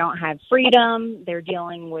 they don't have freedom. They're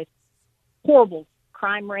dealing with horrible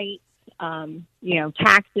crime rates.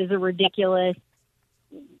 Taxes are ridiculous.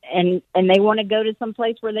 And they want to go to some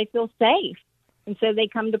place where they feel safe. And so they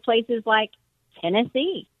come to places like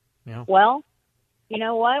Tennessee. Yeah. Well, you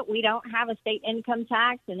know what? We don't have a state income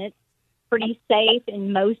tax, and it's pretty safe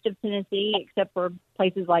in most of Tennessee, except for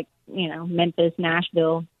places like, Memphis,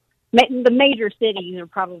 Nashville. The major cities are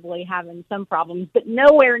probably having some problems, but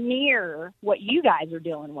nowhere near what you guys are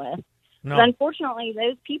dealing with. No. But unfortunately,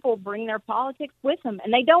 those people bring their politics with them,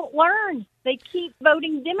 and they don't learn. They keep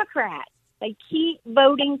voting Democrat. They keep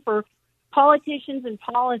voting for politicians and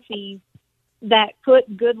policies that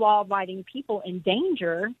put good law-abiding people in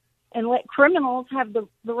danger and let criminals have the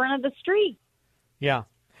run of the street. Yeah.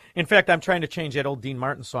 In fact, I'm trying to change that old Dean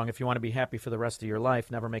Martin song, if you want to be happy for the rest of your life,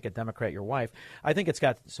 never make a Democrat your wife. I think it's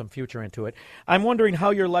got some future into it. I'm wondering how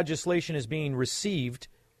your legislation is being received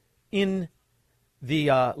in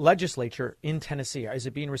the legislature in Tennessee. Is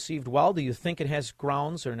it being received well? Do you think it has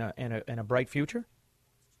grounds and a bright future?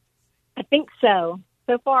 I think so.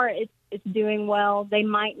 So far, it's doing well. They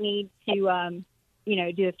might need to,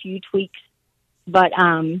 do a few tweaks, but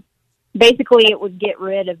basically, it would get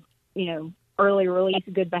rid of, early release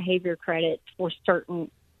good behavior credits for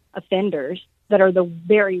certain offenders that are the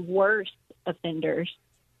very worst offenders.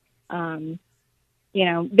 Victims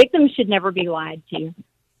should never be lied to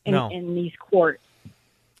in these courts.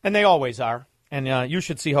 And they always are. And you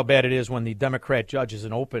should see how bad it is when the Democrat judge is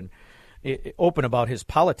an open open about his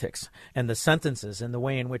politics and the sentences and the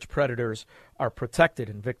way in which predators are protected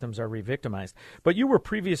and victims are re-victimized. But you were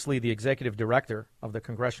previously the executive director of the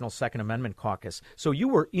Congressional Second Amendment Caucus. So you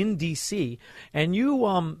were in D.C. and you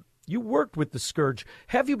worked with the scourge.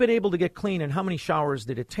 Have you been able to get clean, and how many showers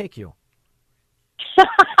did it take you?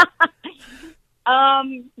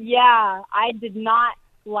 Yeah, I did not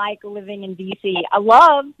like living in D.C. I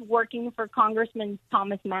loved working for Congressman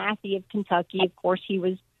Thomas Massie of Kentucky. Of course, he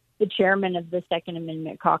was the chairman of the Second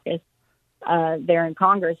Amendment Caucus there in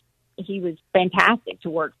Congress. He was fantastic to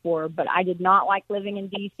work for, but I did not like living in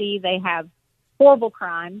D.C. They have horrible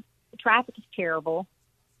crime. The traffic is terrible.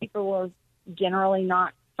 People are generally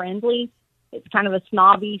not friendly. It's kind of a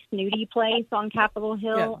snobby, snooty place on Capitol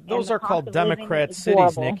Hill. Yeah, those are called Democrat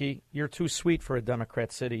cities, Nikki. You're too sweet for a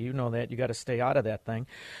Democrat city. You know that. You got to stay out of that thing.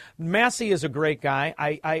 Massie is a great guy.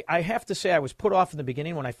 I have to say I was put off in the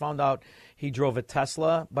beginning when I found out he drove a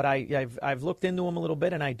Tesla, but I've looked into him a little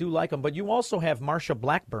bit, and I do like him. But you also have Marsha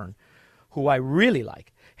Blackburn, who I really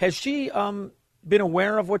like. Has she been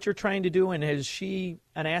aware of what you're trying to do, and is she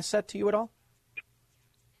an asset to you at all?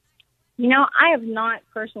 You know, I have not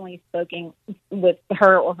personally spoken with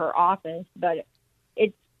her or her office, but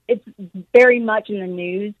it's very much in the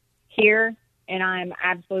news here, and I'm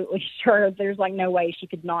absolutely sure there's like no way she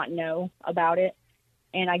could not know about it.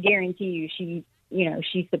 And I guarantee you, she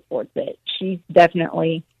supports it. She's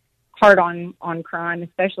definitely hard on crime,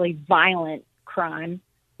 especially violent crime.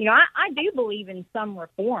 You know, I do believe in some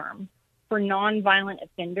reform for nonviolent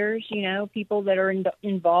offenders. You know, people that are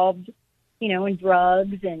involved, in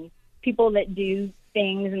drugs and people that do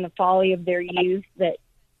things in the folly of their youth that,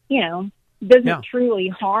 doesn't truly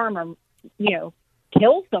harm or,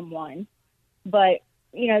 kill someone. But,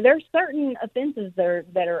 there's certain offenses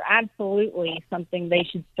that are absolutely something they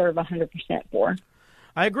should serve 100% for.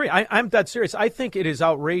 I agree. I'm that serious. I think it is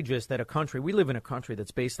outrageous that we live in a country that's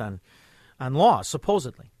based on law,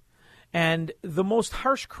 supposedly. And the most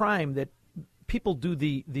harsh crime that people do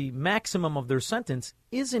the maximum of their sentence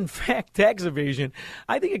is, in fact, tax evasion.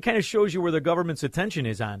 I think it kind of shows you where the government's attention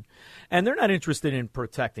is on. And they're not interested in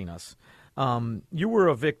protecting us. You were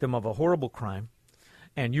a victim of a horrible crime,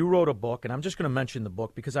 and you wrote a book, and I'm just going to mention the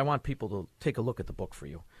book because I want people to take a look at the book for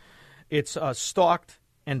you. It's Stalked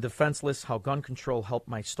and Defenseless, How Gun Control Helped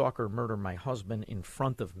My Stalker Murder My Husband in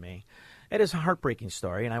Front of Me. It is a heartbreaking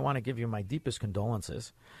story, and I want to give you my deepest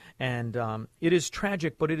condolences. And it is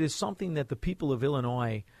tragic, but it is something that the people of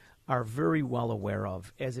Illinois are very well aware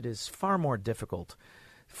of, as it is far more difficult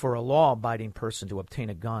for a law-abiding person to obtain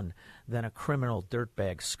a gun than a criminal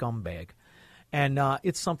dirtbag scumbag. And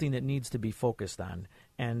it's something that needs to be focused on.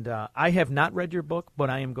 And I have not read your book, but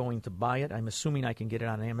I am going to buy it. I'm assuming I can get it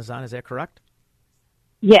on Amazon. Is that correct?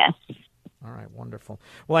 Yes. All right, wonderful.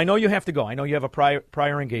 Well, I know you have to go. I know you have a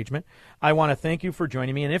prior engagement. I want to thank you for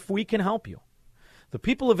joining me, and if we can help you. The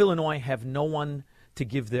people of Illinois have no one to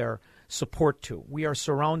give their support to. We are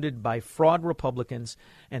surrounded by fraud Republicans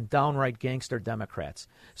and downright gangster Democrats.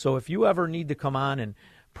 So if you ever need to come on and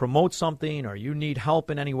promote something or you need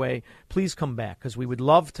help in any way, please come back, because we would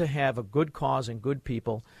love to have a good cause and good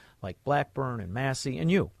people like Blackburn and Massie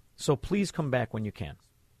and you. So please come back when you can.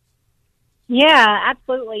 Yeah,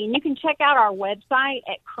 absolutely. And you can check out our website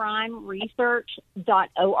at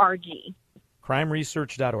crimeresearch.org.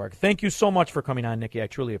 crimeresearch.org. Thank you so much for coming on, Nikki. I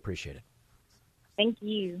truly appreciate it. Thank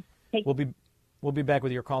you. We'll be back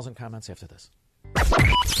with your calls and comments after this.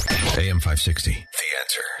 AM 560, The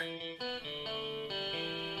Answer.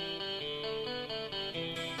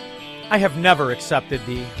 I have never accepted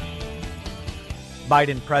the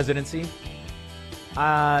Biden presidency.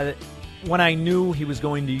 When I knew he was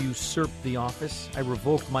going to usurp the office, I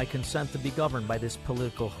revoked my consent to be governed by this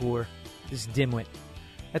political whore, this dimwit.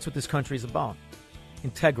 That's what this country is about.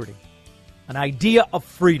 Integrity. An idea of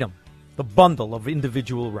freedom. The bundle of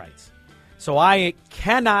individual rights. So I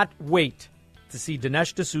cannot wait to see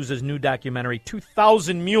Dinesh D'Souza's new documentary,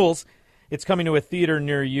 2,000 Mules. It's coming to a theater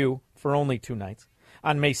near you for only 2 nights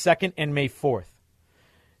on May 2nd and May 4th.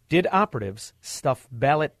 Did operatives stuff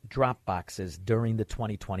ballot drop boxes during the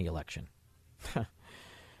 2020 election?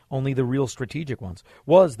 Only the real strategic ones.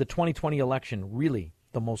 Was the 2020 election really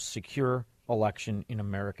the most secure election in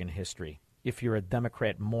American history? If you're a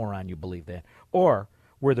Democrat moron, you believe that. Or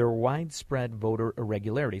were there widespread voter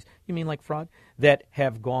irregularities, you mean like fraud, that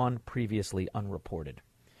have gone previously unreported?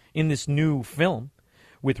 In this new film,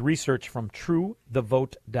 with research from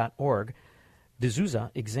TrueTheVote.org,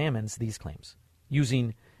 D'Souza examines these claims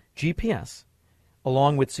using GPS,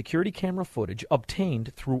 along with security camera footage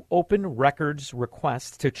obtained through open records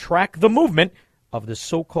requests to track the movement of the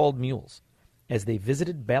so-called mules as they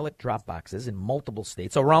visited ballot drop boxes in multiple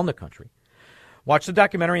states around the country. Watch the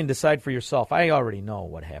documentary and decide for yourself. I already know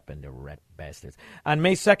what happened to rat bastards. On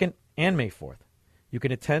May 2nd and May 4th, you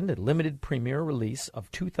can attend a limited premiere release of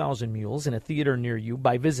 2,000 Mules in a theater near you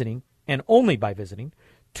by visiting, and only by visiting,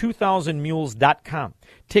 2000mules.com.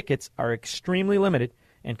 Tickets are extremely limited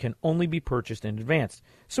and can only be purchased in advance.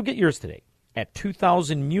 So get yours today at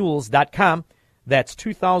 2000mules.com. That's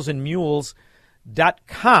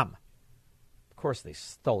 2000mules.com. Of course they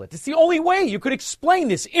stole it. It's the only way you could explain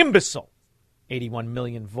this imbecile. 81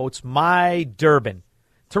 million votes. My Durbin.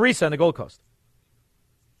 Teresa on the Gold Coast.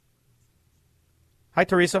 Hi,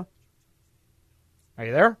 Teresa. Are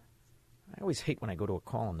you there? I always hate when I go to a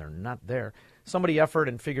call and they're not there. Somebody effort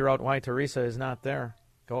and figure out why Teresa is not there.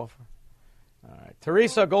 Go for it. All right.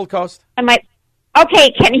 Teresa, Gold Coast.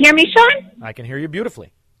 Okay, can you hear me, Sean? I can hear you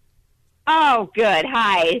beautifully. Oh, good.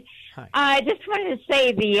 Hi. Hi. I just wanted to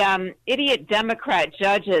say the idiot Democrat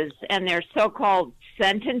judges and their so-called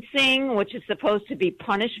sentencing, which is supposed to be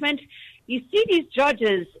punishment. You see these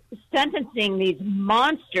judges sentencing these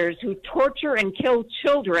monsters who torture and kill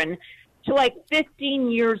children to like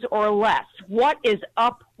 15 years or less. What is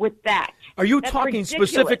up with that? Are you That's talking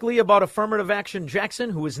ridiculous. specifically about affirmative action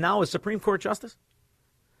Jackson, who is now a Supreme Court justice?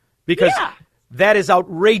 Because that is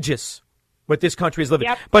outrageous what this country is living.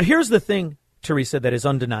 Yep. But here's the thing, Teresa, that is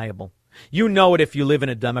undeniable. You know it if you live in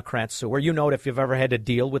a Democrat sewer. You know it if you've ever had to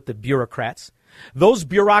deal with the bureaucrats. Those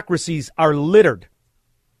bureaucracies are littered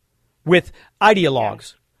with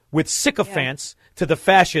ideologues, with sycophants to the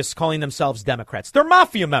fascists calling themselves Democrats. They're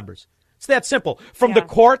mafia members. It's that simple. From the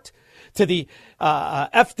court to the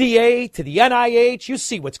FDA to the NIH, you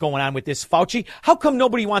see what's going on with this Fauci. How come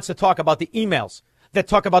nobody wants to talk about the emails that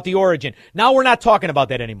talk about the origin? Now we're not talking about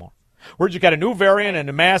that anymore. We're just got a new variant and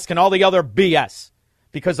a mask and all the other BS.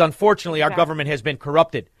 Because unfortunately, our government has been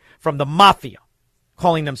corrupted from the mafia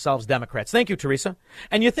calling themselves Democrats. Thank you, Teresa.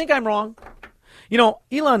 And you think I'm wrong? You know,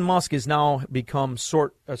 Elon Musk has now become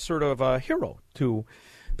sort of a hero to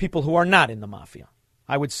people who are not in the mafia.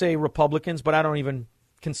 I would say Republicans, but I don't even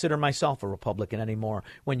consider myself a Republican anymore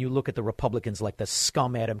when you look at the Republicans like the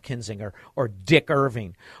scum Adam Kinzinger or Dick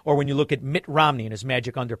Irving, or when you look at Mitt Romney and his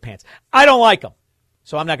magic underpants. I don't like them,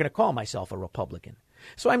 so I'm not going to call myself a Republican.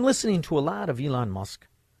 So I'm listening to a lot of Elon Musk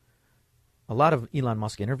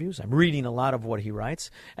interviews. I'm reading a lot of what he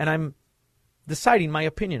writes, and I'm deciding my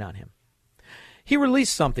opinion on him. He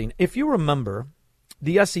released something. If you remember,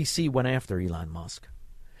 the SEC went after Elon Musk.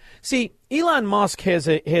 See, Elon Musk has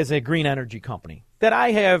a green energy company that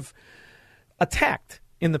I have attacked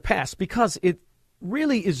in the past because it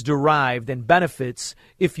really is derived and benefits.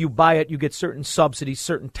 If you buy it, you get certain subsidies,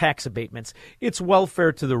 certain tax abatements. It's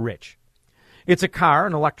welfare to the rich. It's a car,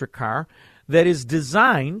 an electric car, that is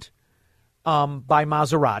designed by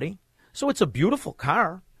Maserati. So it's a beautiful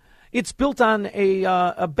car. It's built on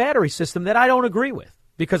a battery system that I don't agree with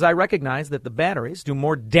because I recognize that the batteries do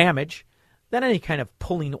more damage than any kind of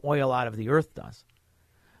pulling oil out of the earth does.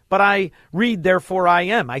 But I read, therefore I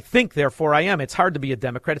am. I think, therefore I am. It's hard to be a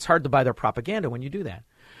Democrat. It's hard to buy their propaganda when you do that.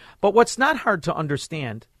 But what's not hard to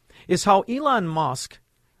understand is how Elon Musk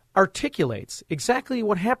articulates exactly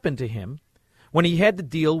what happened to him when he had to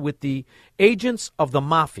deal with the agents of the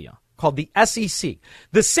mafia called the SEC.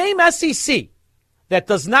 The same SEC that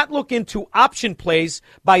does not look into option plays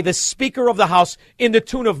by the Speaker of the House in the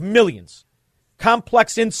tune of millions.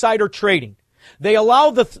 Complex insider trading. They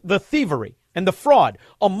allow the thievery and the fraud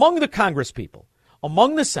among the Congress people,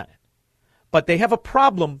 among the Senate. But they have a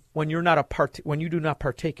problem when you do not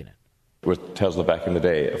partake in it. With Tesla back in the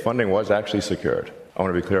day, funding was actually secured. I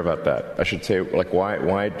want to be clear about that. I should say,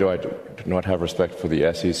 why do I not have respect for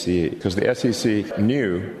the SEC? Because the SEC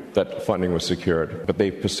knew that funding was secured, but they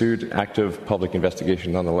pursued active public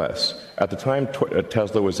investigation nonetheless. At the time,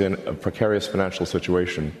 Tesla was in a precarious financial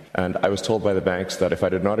situation, and I was told by the banks that if I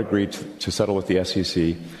did not agree to settle with the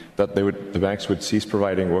SEC, that the banks would cease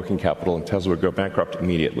providing working capital and Tesla would go bankrupt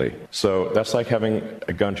immediately. So that's like having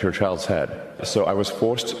a gun to your child's head. So I was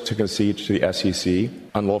forced to concede to the SEC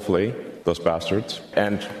unlawfully, those bastards,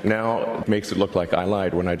 and now it makes it look like I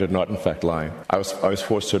lied when I did not in fact lie. I was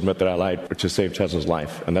forced to admit that I lied to save Tesla's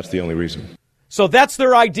life, and that's the only reason. So that's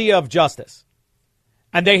their idea of justice.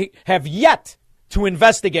 And they have yet to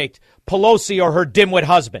investigate Pelosi or her dimwit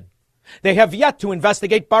husband. They have yet to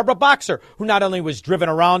investigate Barbara Boxer, who not only was driven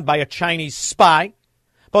around by a Chinese spy,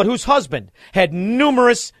 but whose husband had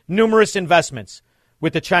numerous investments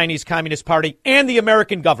with the Chinese Communist Party and the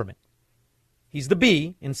American government. He's the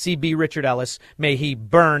B in C.B. Richard Ellis. May he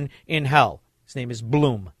burn in hell. His name is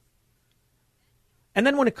Bloom. And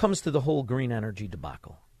then when it comes to the whole green energy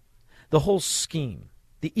debacle, the whole scheme,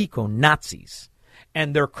 the eco-Nazis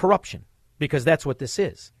and their corruption, because that's what this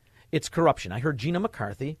is. It's corruption. I heard Gina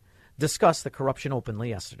McCarthy discuss the corruption openly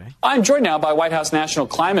yesterday. I'm joined now by White House National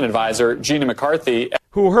Climate Advisor Gina McCarthy,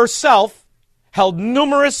 who herself held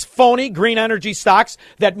numerous phony green energy stocks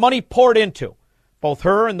that money poured into. Both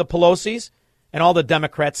her and the Pelosi's and all the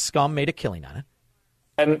Democrats scum made a killing on it.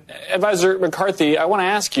 And Advisor McCarthy, I want to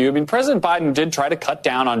ask you, President Biden did try to cut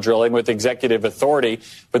down on drilling with executive authority,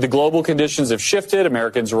 but the global conditions have shifted.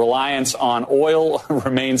 Americans' reliance on oil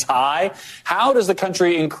remains high. How does the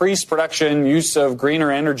country increase production, use of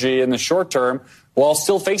greener energy in the short term while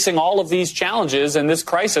still facing all of these challenges and this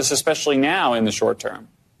crisis, especially now in the short term?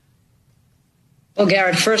 Well,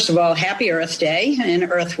 Garrett, first of all, happy Earth Day and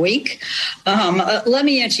Earth Week. Let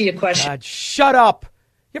me answer your question. God, shut up.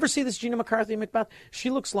 You ever see this Gina McCarthy, Macbeth? She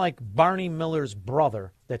looks like Barney Miller's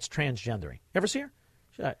brother that's transgendering. Ever see her?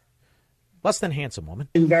 Less than handsome woman.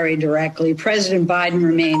 Very directly, President Biden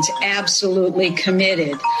remains absolutely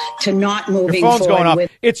committed to not moving your phone's forward going off.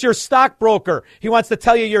 with... It's your stockbroker. He wants to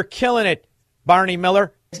tell you you're killing it, Barney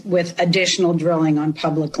Miller. With additional drilling on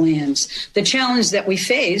public lands. The challenge that we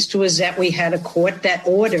faced was that we had a court that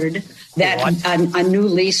ordered that a new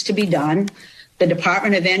lease to be done. The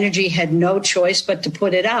Department of Energy had no choice but to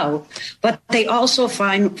put it out. But they also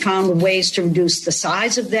found ways to reduce the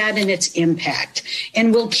size of that and its impact.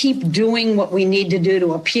 And we'll keep doing what we need to do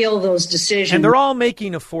to appeal those decisions. And they're all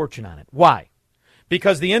making a fortune on it. Why?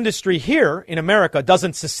 Because the industry here in America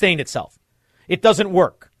doesn't sustain itself. It doesn't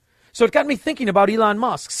work. So it got me thinking about Elon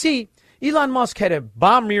Musk. See, Elon Musk had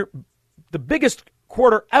the biggest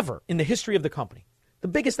quarter ever in the history of the company. The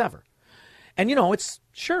biggest ever. And, it's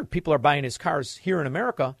sure people are buying his cars here in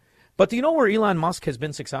America, but do you know where Elon Musk has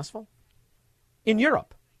been successful? In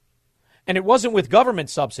Europe. And it wasn't with government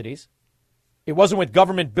subsidies. It wasn't with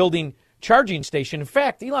government building charging station. In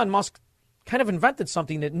fact, Elon Musk kind of invented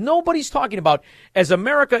something that nobody's talking about as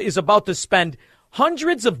America is about to spend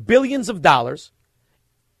hundreds of billions of dollars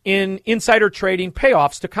in insider trading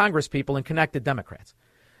payoffs to Congress people and connected Democrats.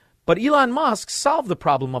 But Elon Musk solved the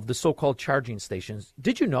problem of the so-called charging stations.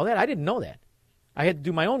 Did you know that? I didn't know that. I had to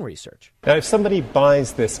do my own research. Now, if somebody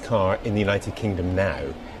buys this car in the United Kingdom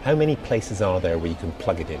now, how many places are there where you can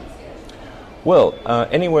plug it in? Well,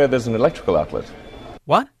 anywhere there's an electrical outlet.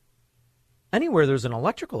 What? Anywhere there's an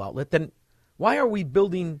electrical outlet, then why are we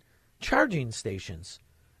building charging stations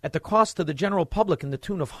at the cost to the general public in the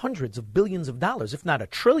tune of hundreds of billions of dollars, if not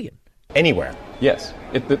 $1 trillion? Anywhere? Yes.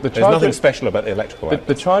 There's nothing special about the electrical outlet.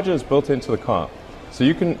 The charger is built into the car. So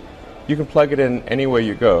you can plug it in anywhere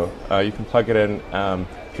you go. You can plug it in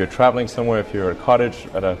if you're traveling somewhere, if you're at a cottage,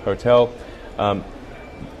 at a hotel.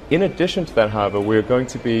 In addition to that, however, we're going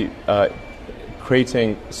to be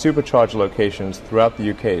creating supercharger locations throughout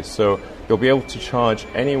the UK. So you'll be able to charge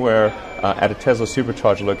anywhere at a Tesla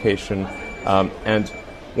supercharger location. And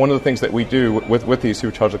one of the things that we do with these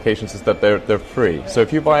supercharger locations is that they're free. So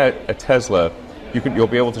if you buy a Tesla, you'll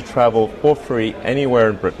be able to travel for free anywhere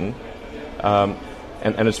in Britain,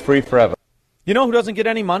 and it's free forever. You know who doesn't get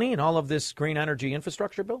any money in all of this green energy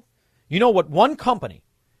infrastructure bill? You know what one company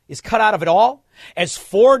is cut out of it all? As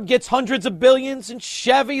Ford gets hundreds of billions and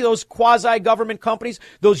Chevy, those quasi-government companies,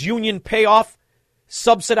 those union payoff,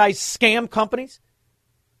 subsidized scam companies,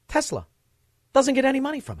 Tesla doesn't get any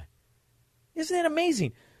money from it. Isn't that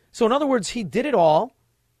amazing? So in other words, he did it all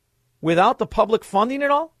without the public funding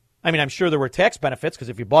it all? I mean, I'm sure there were tax benefits because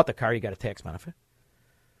if you bought the car, you got a tax benefit.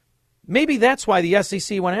 Maybe that's why the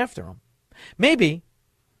SEC went after him. Maybe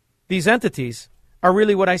these entities are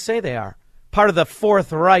really what I say they are, part of the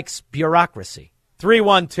Fourth Reich's bureaucracy.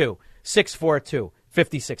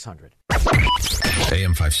 312-642-5600.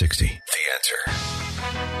 AM 560, The Answer.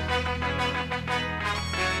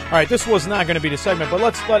 All right, this was not going to be the segment, but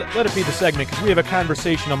let's let it be the segment because we have a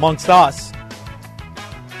conversation amongst us.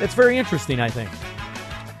 It's very interesting, I think.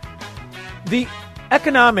 The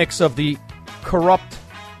economics of the corrupt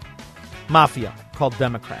mafia called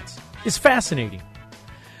Democrats is fascinating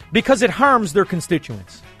because it harms their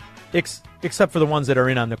constituents, except for the ones that are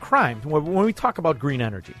in on the crime. When we talk about green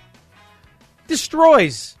energy,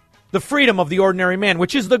 destroys the freedom of the ordinary man,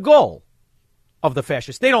 which is the goal of the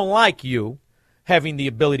fascists. They don't like you having the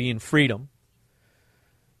ability and freedom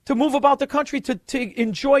to move about the country, to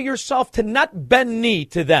enjoy yourself, to not bend knee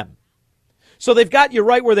to them. So they've got you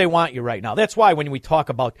right where they want you right now. That's why when we talk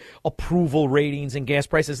about approval ratings and gas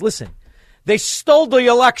prices, listen, they stole the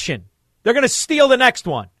election. They're going to steal the next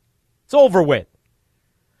one. It's over with.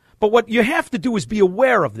 But what you have to do is be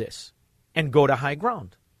aware of this and go to high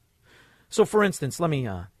ground. So, for instance, let me,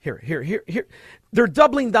 here. They're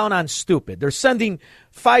doubling down on stupid. They're sending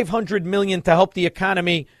 $500 million to help the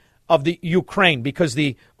economy of the Ukraine because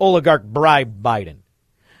the oligarch bribed Biden.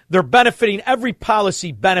 They're benefiting, every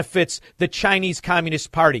policy benefits the Chinese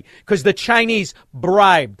Communist Party because the Chinese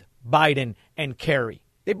bribed Biden and Kerry.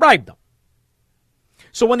 They bribed them.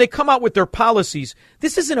 So when they come out with their policies,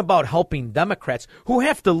 this isn't about helping Democrats who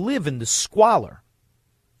have to live in the squalor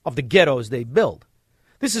of the ghettos they build.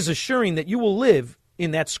 This is assuring that you will live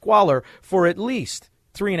in that squalor for at least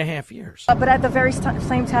 3.5 years. But at the very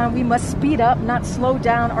same time, we must speed up, not slow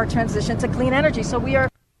down our transition to clean energy. So we are...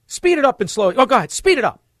 Speed it up and slow it. Oh, go ahead. Speed it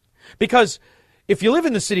up. Because if you live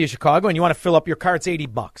in the city of Chicago and you want to fill up your car, it's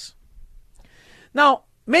 $80. Now,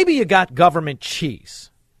 maybe you got government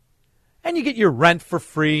cheese. And you get your rent for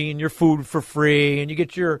free and your food for free and you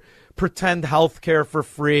get your pretend health care for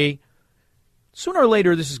free. Sooner or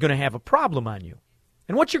later, this is going to have a problem on you.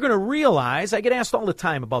 And what you're going to realize, I get asked all the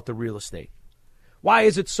time about the real estate. Why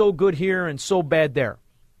is it so good here and so bad there?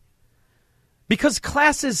 Because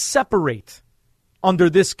classes separate under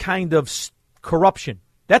this kind of corruption.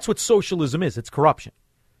 That's what socialism is. It's corruption.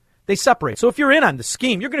 They separate. So if you're in on the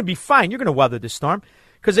scheme, you're going to be fine. You're going to weather this storm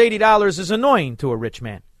because $80 is annoying to a rich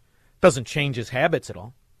man. Doesn't change his habits at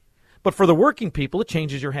all. But for the working people, it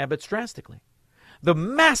changes your habits drastically. The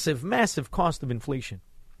massive, massive cost of inflation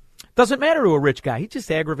doesn't matter to a rich guy. He's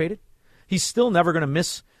just aggravated. He's still never going to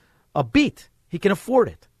miss a beat. He can afford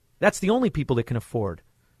it. That's the only people that can afford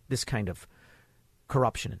this kind of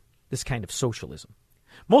corruption, this kind of socialism.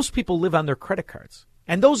 Most people live on their credit cards.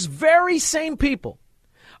 And those very same people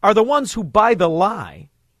are the ones who buy the lie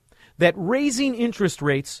that raising interest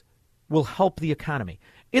rates will help the economy.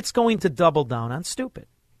 It's going to double down on stupid.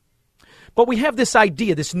 But we have this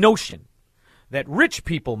idea, this notion that rich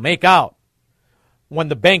people make out when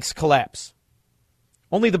the banks collapse.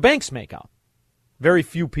 Only the banks make out. Very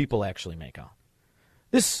few people actually make out.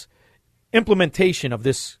 This implementation of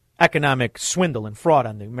this economic swindle and fraud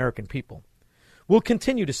on the American people will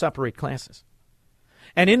continue to separate classes.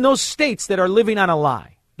 And in those states that are living on a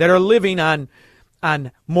lie, that are living on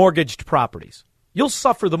mortgaged properties, you'll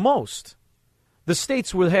suffer the most. The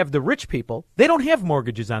states will have the rich people. They don't have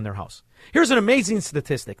mortgages on their house. Here's an amazing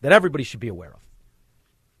statistic that everybody should be aware of.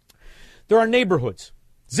 There are neighborhoods,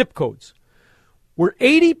 zip codes, where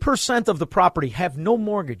 80% of the property have no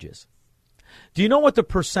mortgages. Do you know what the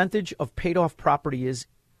percentage of paid off property is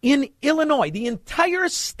in Illinois, the entire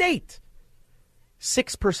state?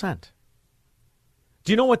 6%.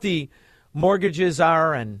 Do you know what the mortgages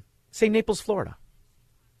are in, say, Naples, Florida?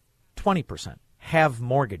 20% have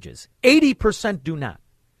mortgages. 80% do not.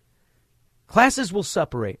 Classes will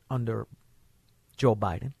separate under Joe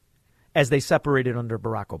Biden as they separated under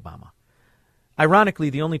Barack Obama. Ironically,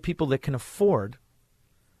 the only people that can afford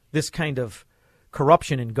this kind of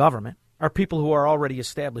corruption in government are people who are already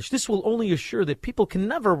established. This will only assure that people can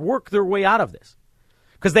never work their way out of this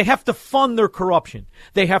because they have to fund their corruption.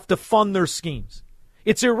 They have to fund their schemes.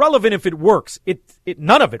 It's irrelevant if it works.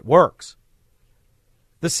 None of it works.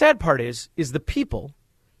 The sad part is the people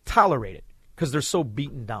tolerate it because they're so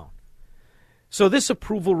beaten down. So this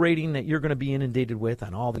approval rating that you're going to be inundated with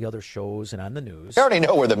on all the other shows and on the news. We already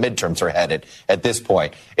know where the midterms are headed at this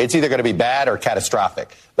point. It's either going to be bad or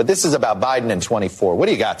catastrophic. But this is about Biden in 24. What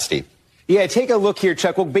do you got, Steve? Yeah, take a look here,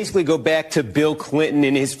 Chuck. We'll basically go back to Bill Clinton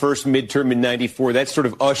in his first midterm in 94. That sort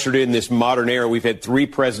of ushered in this modern era. We've had three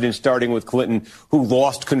presidents, starting with Clinton, who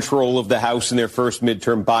lost control of the House in their first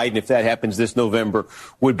midterm. Biden, if that happens this November,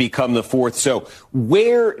 would become the fourth. So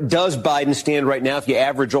where does Biden stand right now? If you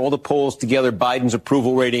average all the polls together, Biden's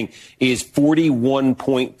approval rating is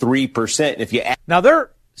 41.3%. If you Now,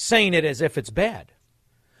 they're saying it as if it's bad.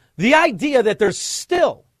 The idea that there's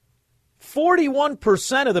still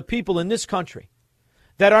 41% of the people in this country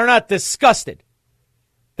that are not disgusted,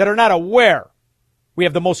 that are not aware we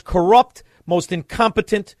have the most corrupt, most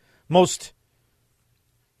incompetent, most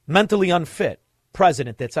mentally unfit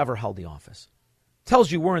president that's ever held the office,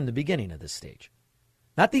 tells you we're in the beginning of this stage,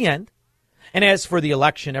 not the end. And as for the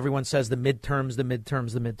election, everyone says the midterms, the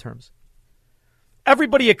midterms, the midterms.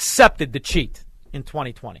 Everybody accepted the cheat in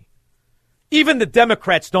 2020. Even the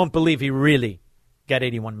Democrats don't believe he really got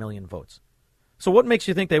 81 million votes. So what makes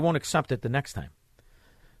you think they won't accept it the next time?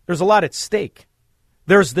 There's a lot at stake.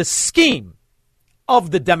 There's the scheme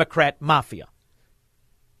of the Democrat mafia.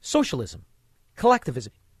 Socialism,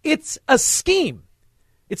 collectivism. It's a scheme.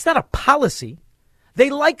 It's not a policy. They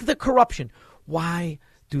like the corruption. Why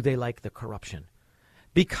do they like the corruption?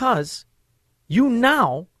 Because you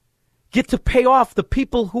now get to pay off the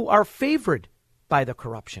people who are favored by the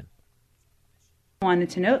corruption.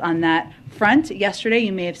 Wanted to note on that front, yesterday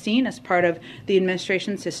you may have seen, as part of the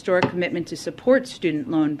administration's historic commitment to support student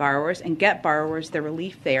loan borrowers and get borrowers the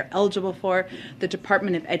relief they are eligible for, the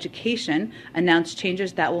Department of Education announced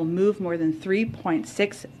changes that will move more than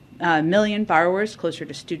 3.6 million borrowers closer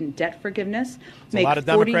to student debt forgiveness, make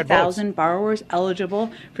 40,000 borrowers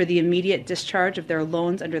eligible for the immediate discharge of their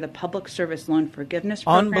loans under the Public Service Loan Forgiveness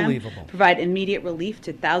Program, Unbelievable. provide immediate relief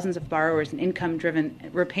to thousands of borrowers in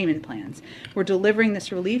income-driven repayment plans. We're delivering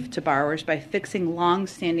this relief to borrowers by fixing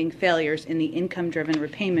long-standing failures in the Income-Driven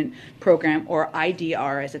Repayment Program, or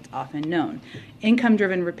IDR as it's often known.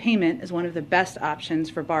 Income-driven repayment is one of the best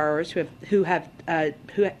options for borrowers who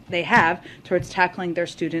they have towards tackling their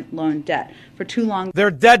student loan debt. For too long,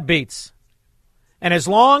 they're deadbeats. And as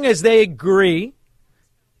long as they agree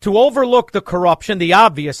to overlook the corruption, the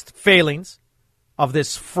obvious failings of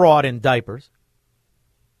this fraud in diapers,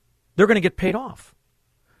 they're going to get paid off.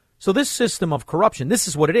 So this system of corruption, this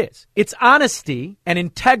is what it is. It's honesty and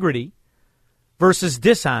integrity versus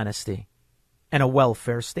dishonesty and a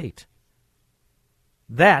welfare state.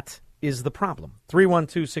 That is the problem.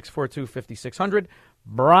 312-642-5600.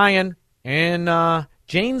 Brian in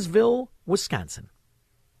Janesville, Wisconsin.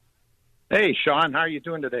 Hey, Sean, how are you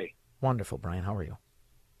doing today? Wonderful, Brian. How are you?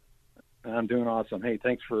 I'm doing awesome. Hey,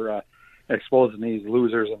 thanks for exposing these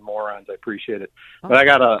losers and morons. I appreciate it. But I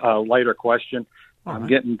got a lighter question. I'm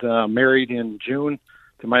getting married in June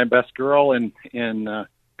to my best girl, and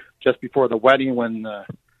just before the wedding, when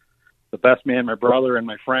the best man, my brother, and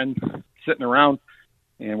my friend sitting around,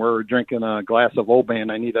 and we're drinking a glass of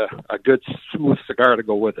Oban, I need a good, smooth cigar to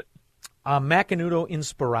go with it. Macanudo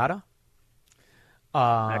Inspirata.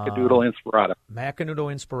 Macanudo Inspirata.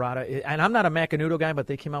 Macanudo Inspirata. And I'm not a Macanudo guy, but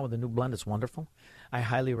they came out with a new blend. It's wonderful. I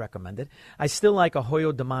highly recommend it. I still like a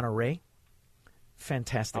Hoyo de Monterrey.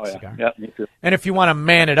 Fantastic cigar. Yeah, me too. And if you want to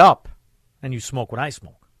man it up, and you smoke what I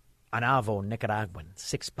smoke, an Avo Nicaraguan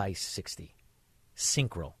 6x60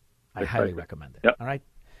 Syncro. I highly recommend it. Yep. All right.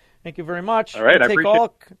 Thank you very much. All right. We'll I take appreciate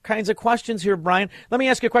all kinds of questions here, Brian. Let me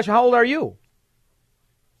ask you a question. How old are you?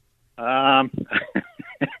 Don't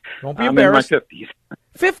be embarrassed. I'm in my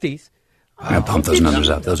 50s. 50s? I pump those numbers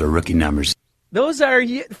up. Those are rookie numbers. Those are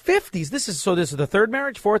 50s. This is the third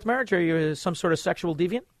marriage, fourth marriage? Are you some sort of sexual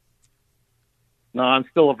deviant? No, I'm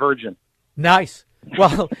still a virgin. Nice.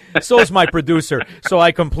 Well, so is my producer, so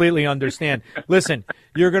I completely understand. Listen,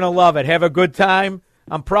 you're going to love it. Have a good time.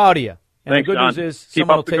 I'm proud of you. And Thanks, the good John. news is Keep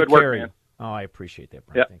someone up will the take good work, care of man. you. Oh, I appreciate that,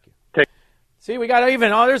 Brian. Yep. Thank you. See, we got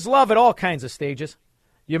there's love at all kinds of stages.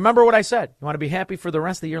 You remember what I said? You want to be happy for the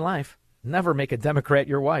rest of your life? Never make a Democrat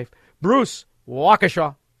your wife. Bruce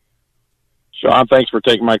Waukesha. Sean, thanks for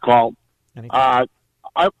taking my call. Anytime.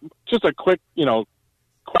 Just a quick,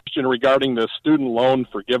 question regarding the student loan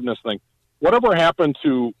forgiveness thing. Whatever happened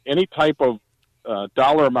to any type of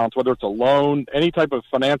dollar amounts, whether it's a loan, any type of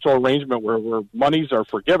financial arrangement where monies are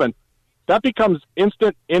forgiven, that becomes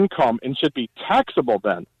instant income and should be taxable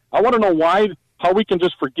then. I want to know how we can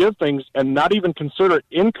just forgive things and not even consider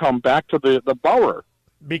income back to the borrower.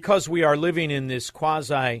 Because we are living in this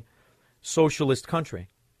quasi-socialist country,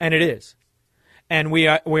 and it is. And we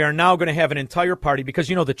are now going to have an entire party, because,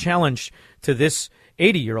 the challenge to this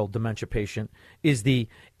 80-year-old dementia patient is the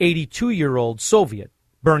 82-year-old Soviet,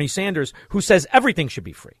 Bernie Sanders, who says everything should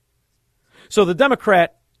be free. So the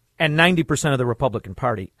Democrat and 90% of the Republican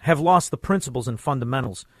Party have lost the principles and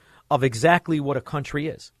fundamentals of exactly what a country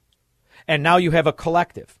is. And now you have a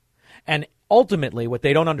collective. And ultimately, what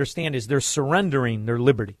they don't understand is they're surrendering their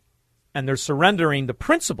liberty. And they're surrendering the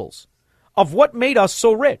principles of what made us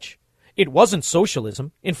so rich. It wasn't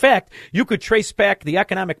socialism. In fact, you could trace back the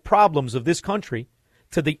economic problems of this country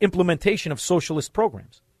to the implementation of socialist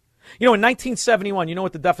programs. In 1971, you know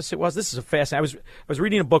what the deficit was? This is a fascinating. I was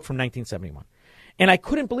reading a book from 1971, and I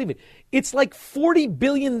couldn't believe it. It's like $40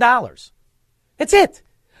 billion. That's it.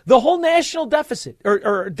 The whole national deficit,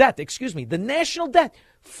 or debt, the national debt,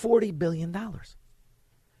 $40 billion.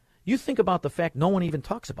 You think about the fact no one even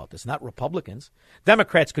talks about this, not Republicans.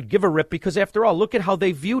 Democrats could give a rip because, after all, look at how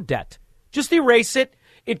they view debt. Just erase it.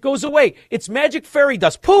 It goes away. It's magic fairy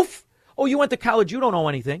dust. Poof! Oh, you went to college. You don't know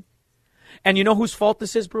anything. And you know whose fault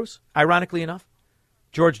this is, Bruce? Ironically enough,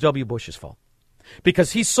 George W. Bush's fault.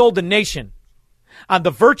 Because he sold the nation on the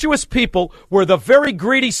virtuous people were the very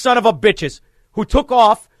greedy son of a bitches who took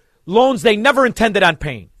off loans they never intended on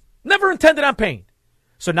paying. Never intended on paying.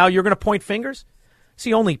 So now you're going to point fingers?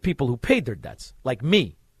 See, only people who paid their debts, like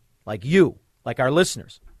me, like you, like our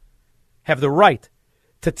listeners, have the right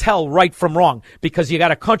to tell right from wrong, because you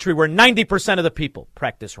got a country where 90% of the people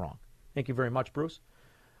practice wrong. Thank you very much, Bruce.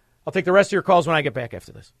 I'll take the rest of your calls when I get back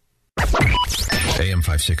after this. AM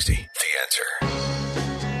 560, The Answer.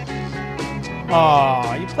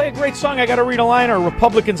 Oh, you play a great song. I got to read a line. Our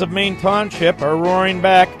Republicans of Maine Township are roaring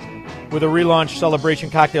back with a relaunch celebration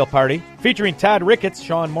cocktail party featuring Todd Ricketts,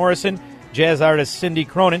 Sean Morrison, jazz artist Cindy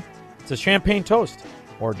Cronin. It's a champagne toast,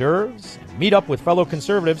 hors d'oeuvres, and meet up with fellow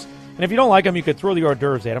conservatives. And if you don't like them, you could throw the hors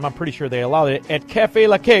d'oeuvres at them. I'm pretty sure they allow it at Café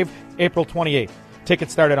La Cave, April 28th.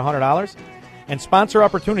 Tickets start at $100. And sponsor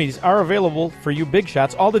opportunities are available for you big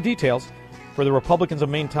shots. All the details for the Republicans of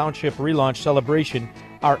Maine Township relaunch celebration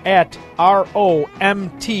are at ROMT.us.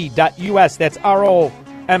 That's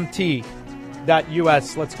ROMT.us.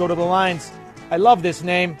 Let's go to the lines. I love this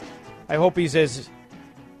name. I hope he's as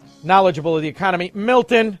knowledgeable of the economy.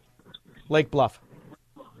 Milton, Lake Bluff.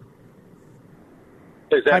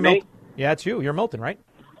 Is that Hi, me? Yeah, it's you. You're Milton, right?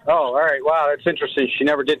 Oh, all right. Wow, that's interesting. She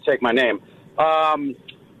never did take my name.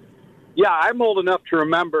 Yeah, I'm old enough to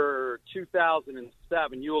remember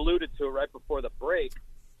 2007. You alluded to it right before the break.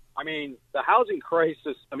 I mean, the housing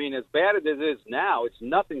crisis, I mean, as bad as it is now, it's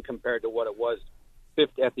nothing compared to what it was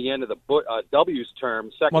at the end of the W's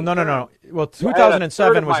term. Well, no. Well,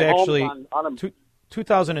 2007 was actually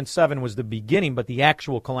 2007 was the beginning, but the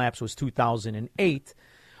actual collapse was 2008.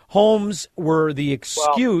 Homes were the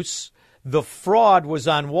excuse. The fraud was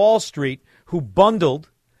on Wall Street, who bundled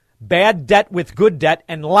bad debt with good debt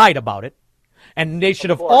and lied about it. And they should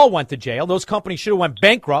have all went to jail. Those companies should have went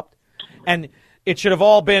bankrupt. And it should have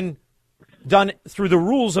all been done through the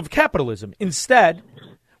rules of capitalism. Instead,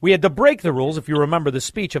 we had to break the rules, if you remember the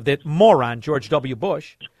speech of that moron, George W.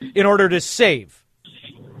 Bush, in order to save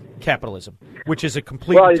capitalism, which is a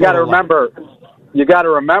complete Well, you got to remember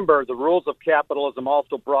the rules of capitalism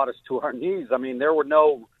also brought us to our knees. I mean, there were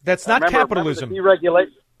no... That's not capitalism.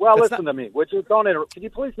 Well, listen to me. Would you don't interrupt? Can you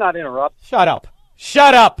please not interrupt? Shut up.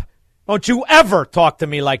 Shut up. Don't you ever talk to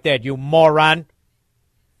me like that, you moron.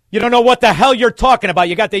 You don't know what the hell you're talking about.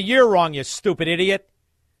 You got the year wrong, you stupid idiot.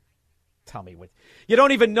 Tell me what. You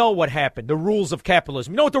don't even know what happened, the rules of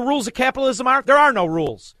capitalism. You know what the rules of capitalism are? There are no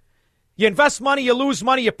rules. You invest money, you lose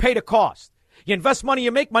money, you pay the cost. You invest money,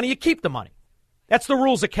 you make money, you keep the money. That's the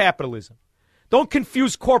rules of capitalism. Don't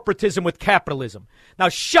confuse corporatism with capitalism. Now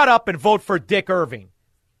shut up and vote for Dick Irving.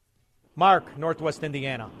 Mark, Northwest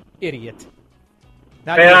Indiana. Idiot.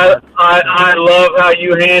 Man, I love how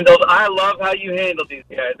you handled. I love how you handled these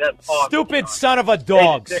guys. That's awesome. Stupid son of a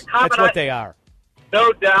dogs. That's what they are.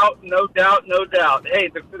 No doubt. Hey,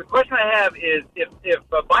 the question I have is, if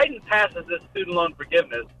Biden passes this student loan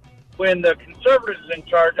forgiveness, when the conservatives is in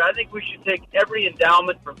charge, I think we should take every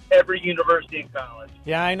endowment from every university and college.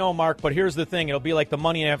 Yeah, I know, Mark, but here's the thing. It'll be like the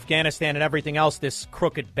money in Afghanistan and everything else this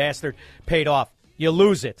crooked bastard paid off. You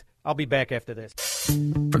lose it. I'll be back after this.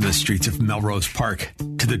 From the streets of Melrose Park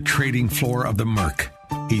to the trading floor of the Merc,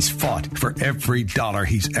 he's fought for every dollar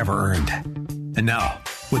he's ever earned. And now,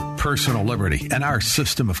 with personal liberty and our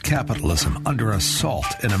system of capitalism under assault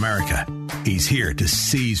in America, he's here to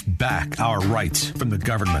seize back our rights from the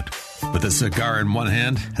government. With a cigar in one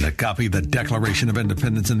hand and a copy of the Declaration of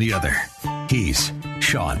Independence in the other, he's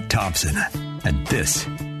Sean Thompson. And this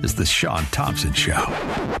is the Sean Thompson Show.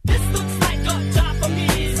 This looks like a job for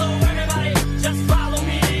me, so everybody just follow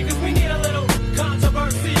me, because we need a little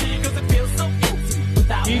controversy, because it feels so empty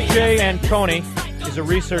without me. E.J. Antoni is a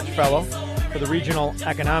research fellow for the Regional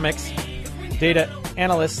Economics Data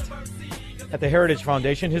Analyst at the Heritage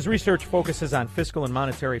Foundation. His research focuses on fiscal and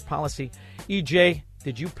monetary policy. E.J.,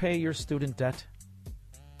 did you pay your student debt?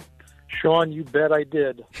 Sean, you bet I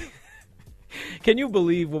did. Can you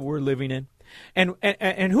believe what we're living in?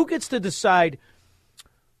 And who gets to decide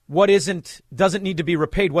what doesn't need to be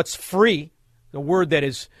repaid, what's free, the word that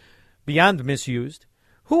is beyond misused?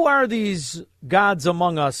 Who are these gods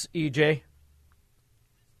among us, EJ?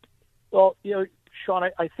 Well, Sean,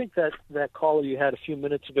 I think that caller you had a few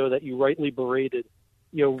minutes ago that you rightly berated,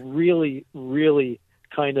 really, really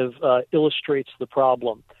kind of illustrates the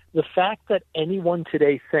problem. The fact that anyone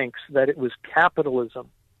today thinks that it was capitalism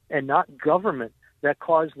and not government that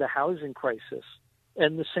caused the housing crisis,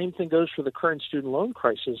 and the same thing goes for the current student loan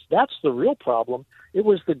crisis, that's the real problem. It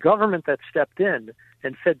was the government that stepped in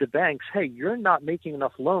and said to banks, hey, you're not making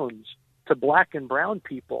enough loans to black and brown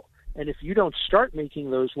people. And if you don't start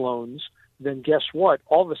making those loans, then guess what?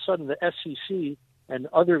 All of a sudden the SEC and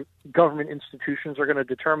other government institutions are going to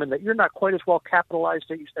determine that you're not quite as well capitalized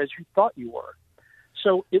as you thought you were.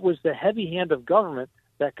 So it was the heavy hand of government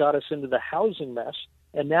that got us into the housing mess,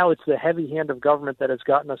 and now it's the heavy hand of government that has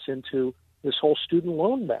gotten us into this whole student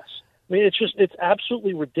loan mess. I mean, it's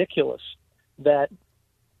absolutely ridiculous that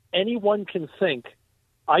anyone can think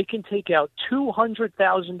I can take out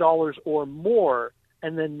 $200,000 or more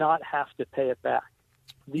and then not have to pay it back.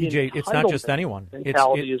 The EJ, it's not just anyone.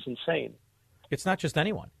 Mentality is insane. It's not just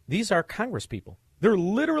anyone. These are Congress people. They're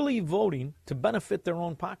literally voting to benefit their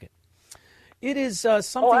own pocket. It is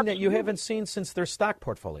something that you haven't seen since their stock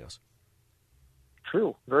portfolios.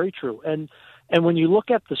 True, very true. And when you look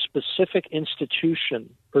at the specific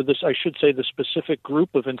institution, or this, I should say, the specific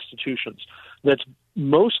group of institutions that's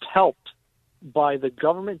most helped by the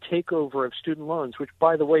government takeover of student loans, which,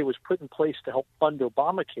 by the way, was put in place to help fund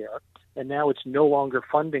Obamacare, and now it's no longer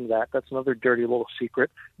funding that. That's another dirty little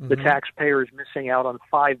secret. Mm-hmm. The taxpayer is missing out on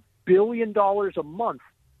 $5 billion a month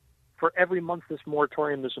for every month this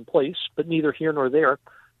moratorium is in place, but neither here nor there.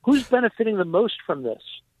 Who's benefiting the most from this?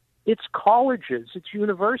 It's colleges, it's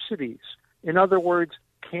universities. In other words,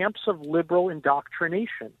 camps of liberal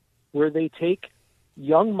indoctrination, where they take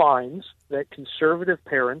young minds that conservative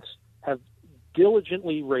parents have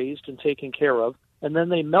diligently raised and taken care of, and then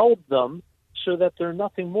they meld them so that they're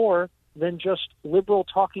nothing more than just liberal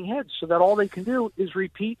talking heads, so that all they can do is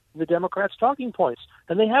repeat the Democrats' talking points,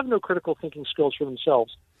 and they have no critical thinking skills for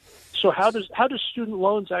themselves. So how does student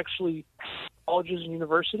loans actually colleges and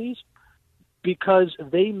universities? Because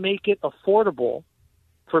they make it affordable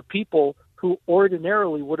for people who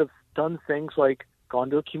ordinarily would have done things like gone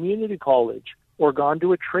to a community college or gone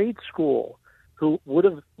to a trade school, who would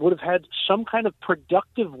have had some kind of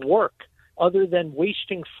productive work other than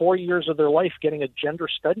wasting 4 years of their life getting a gender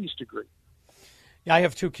studies degree. Yeah, I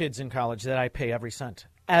have 2 kids in college that I pay every cent,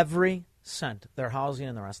 their housing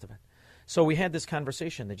and the rest of it. So we had this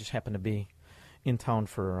conversation. They just happened to be in town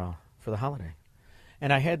for the holiday.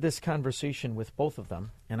 And I had this conversation with both of them,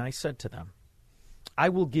 and I said to them, I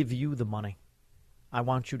will give you the money. I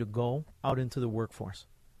want you to go out into the workforce.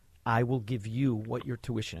 I will give you what your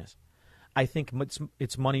tuition is. I think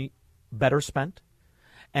it's money better spent,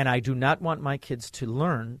 and I do not want my kids to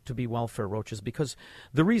learn to be welfare roaches, because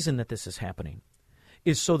the reason that this is happening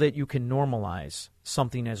is so that you can normalize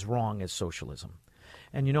something as wrong as socialism.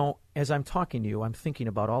 And, you know, as I'm talking to you, I'm thinking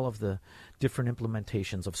about all of the different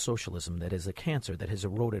implementations of socialism that is a cancer that has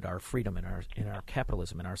eroded our freedom in our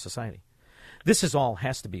capitalism in our society. This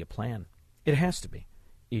has to be a plan. It has to be,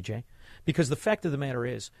 EJ, because the fact of the matter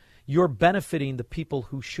is you're benefiting the people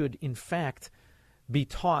who should, in fact, be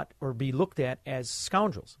taught or be looked at as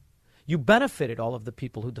scoundrels. You benefited all of the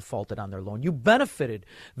people who defaulted on their loan. You benefited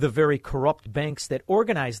the very corrupt banks that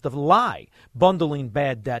organized the lie, bundling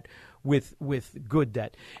bad debt with good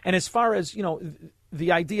debt. And as far as, you know,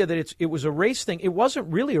 the idea that it was a race thing, it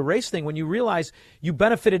wasn't really a race thing when you realize you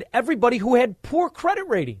benefited everybody who had poor credit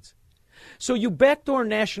ratings. So you backdoor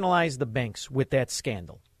nationalize the banks with that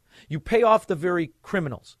scandal. You pay off the very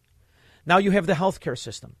criminals. Now you have the healthcare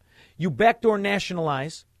system. You backdoor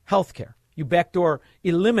nationalize healthcare. You backdoor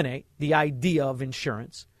eliminate the idea of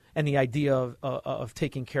insurance and the idea of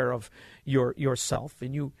taking care of yourself,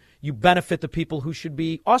 and you benefit the people who should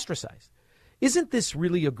be ostracized. Isn't this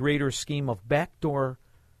really a greater scheme of backdoor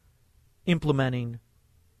implementing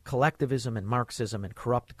collectivism and Marxism and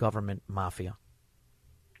corrupt government mafia?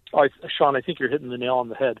 Sean, I think you're hitting the nail on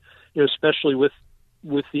the head, especially with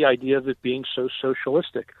the idea of it being so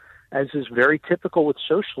socialistic. As is very typical with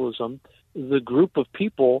socialism, the group of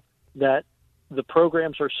people that the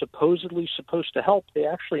programs are supposedly supposed to help, they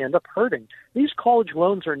actually end up hurting. These college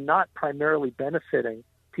loans are not primarily benefiting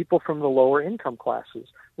people from the lower income classes.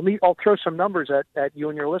 I'll throw some numbers at you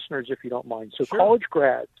and your listeners if you don't mind. So sure.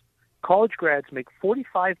 College grads make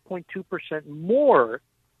 45.2% more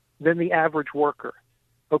than the average worker.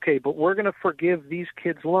 Okay, but we're going to forgive these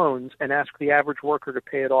kids' loans and ask the average worker to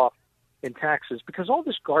pay it off in taxes, because all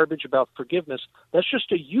this garbage about forgiveness, that's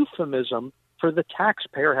just a euphemism for the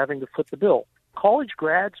taxpayer having to foot the bill. College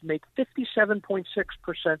grads make 57.6%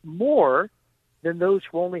 more than those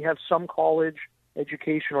who only have some college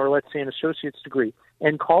education or, let's say, an associate's degree.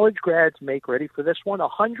 And college grads make, ready for this one,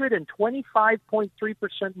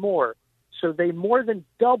 125.3% more. So they more than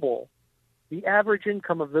double the average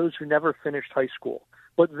income of those who never finished high school.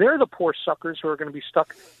 But they're the poor suckers who are going to be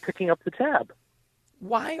stuck picking up the tab.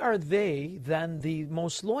 Why are they then the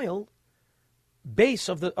most loyal base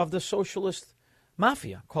of the socialist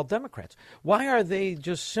mafia called Democrats? Why are they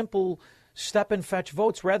just simple step and fetch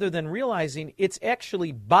votes rather than realizing it's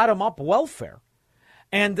actually bottom-up welfare?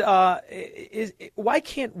 And why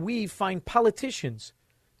can't we find politicians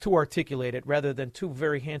to articulate it rather than 2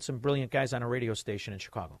 very handsome, brilliant guys on a radio station in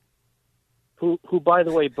Chicago? Who, by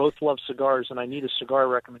the way, both love cigars, and I need a cigar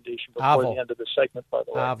recommendation before the end of the segment, by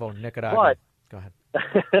the way. Avo, Nicaragua. Go ahead.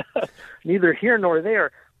 Neither here nor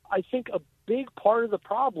there. I think a big part of the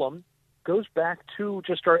problem goes back to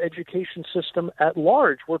just our education system at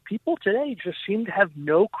large, where people today just seem to have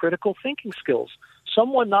no critical thinking skills.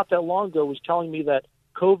 Someone not that long ago was telling me that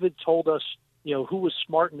COVID told us who was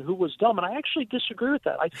smart and who was dumb. And I actually disagree with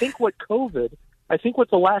that. I think what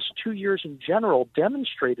the last 2 years in general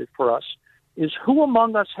demonstrated for us is who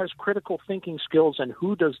among us has critical thinking skills and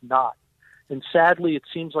who does not. And sadly, it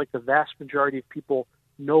seems like the vast majority of people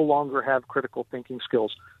no longer have critical thinking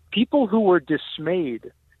skills. People who were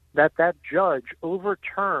dismayed that judge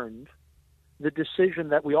overturned the decision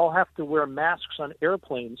that we all have to wear masks on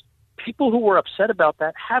airplanes, people who were upset about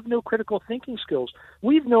that have no critical thinking skills.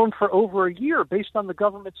 We've known for over a year, based on the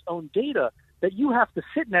government's own data, that you have to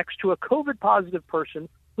sit next to a COVID-positive person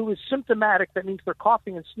who is symptomatic, that means they're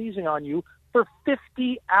coughing and sneezing on you, for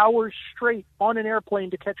 50 hours straight on an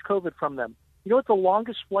airplane to catch COVID from them. You know what the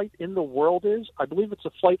longest flight in the world is? I believe it's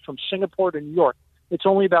a flight from Singapore to New York. It's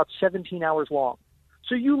only about 17 hours long.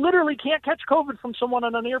 So you literally can't catch COVID from someone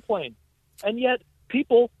on an airplane. And yet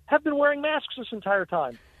people have been wearing masks this entire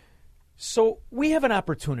time. So we have an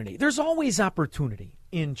opportunity. There's always opportunity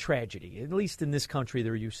in tragedy. At least in this country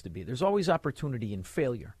there used to be. There's always opportunity in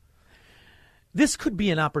failure. This could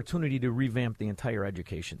be an opportunity to revamp the entire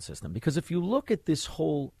education system, because if you look at this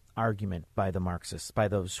whole argument by the Marxists, by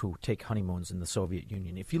those who take honeymoons in the Soviet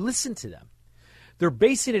Union, if you listen to them, they're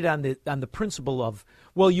basing it on the principle of,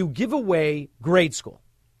 well, you give away grade school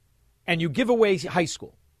and you give away high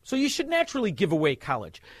school, so you should naturally give away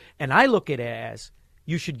college. And I look at it as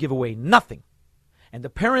you should give away nothing. And the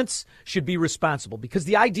parents should be responsible, because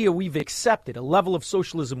the idea we've accepted, a level of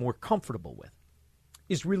socialism we're comfortable with,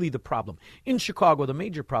 is really the problem. In Chicago, the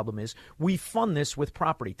major problem is we fund this with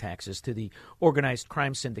property taxes to the organized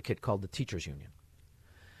crime syndicate called the Teachers Union.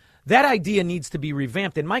 That idea needs to be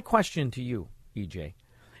revamped. And my question to you, EJ,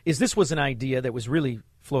 is this was an idea that was really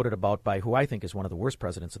floated about by who I think is one of the worst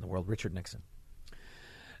presidents in the world, Richard Nixon.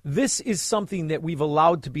 This is something that we've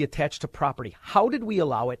allowed to be attached to property. How did we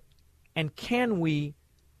allow it, and can we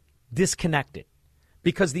disconnect it?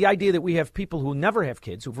 Because the idea that we have people who never have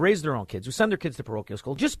kids, who've raised their own kids, who send their kids to parochial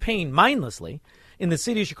school, just paying mindlessly in the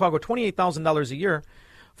city of Chicago $28,000 a year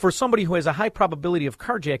for somebody who has a high probability of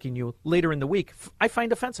carjacking you later in the week, I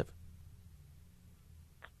find offensive.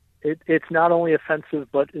 It's not only offensive,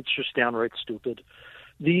 but it's just downright stupid.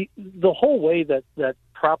 The whole way that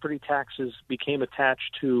property taxes became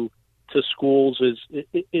attached to schools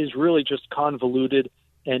is really just convoluted,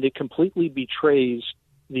 and it completely betrays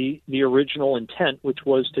the original intent, which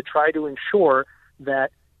was to try to ensure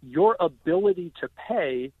that your ability to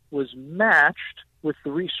pay was matched with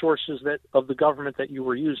the resources of the government that you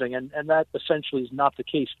were using, and that essentially is not the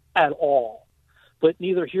case at all. But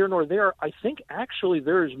neither here nor there, I think actually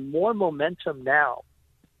there is more momentum now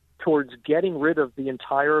towards getting rid of the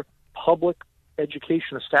entire public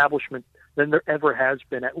education establishment than there ever has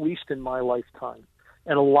been, at least in my lifetime.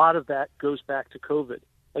 And a lot of that goes back to COVID.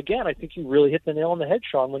 Again, I think you really hit the nail on the head,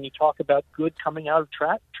 Sean, when you talk about good coming out of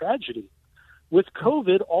tragedy. With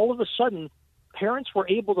COVID, all of a sudden, parents were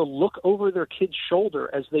able to look over their kids'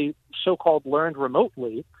 shoulder as they so-called learned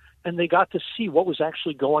remotely, and they got to see what was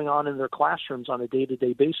actually going on in their classrooms on a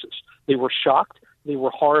day-to-day basis. They were shocked, they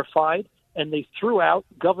were horrified, and they threw out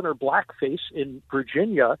Governor Blackface in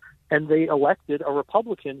Virginia, and they elected a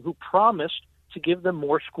Republican who promised to give them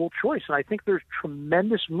more school choice. And I think there's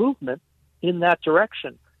tremendous movement in that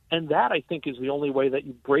direction. And that, I think, is the only way that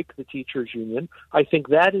you break the teachers union. I think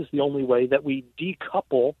that is the only way that we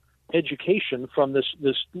decouple education from this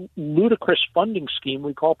ludicrous funding scheme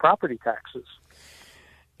we call property taxes.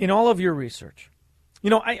 In all of your research,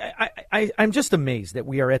 I'm just amazed that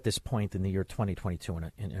we are at this point in the year 2022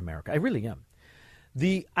 in America. I really am.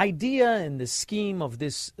 The idea and the scheme of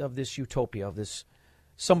this utopia, of this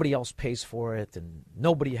somebody else pays for it and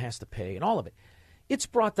nobody has to pay and all of it, it's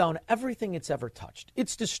brought down everything it's ever touched.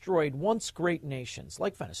 It's destroyed once great nations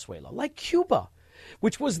like Venezuela, like Cuba,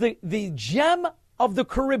 which was the gem of the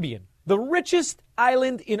Caribbean. The richest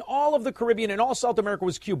island in all of the Caribbean and all South America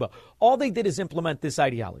was Cuba. All they did is implement this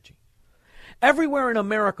ideology. Everywhere in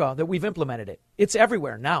America that we've implemented it, it's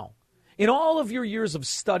everywhere now. In all of your years of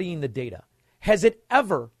studying the data, has it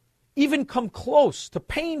ever even come close to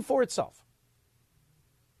paying for itself?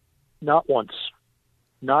 Not once.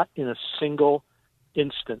 Not in a single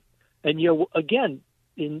instant. And, again,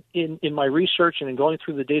 in my research and in going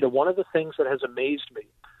through the data, one of the things that has amazed me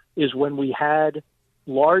is when we had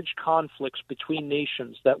large conflicts between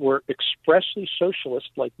nations that were expressly socialist,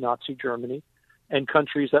 like Nazi Germany, and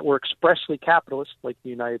countries that were expressly capitalist, like the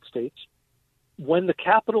United States. When the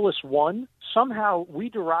capitalists won, somehow we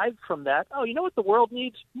derived from that, you know what the world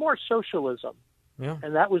needs? More socialism. Yeah.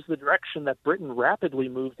 And that was the direction that Britain rapidly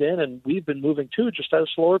moved in, and we've been moving to, just at a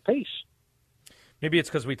slower pace. Maybe it's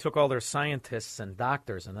because we took all their scientists and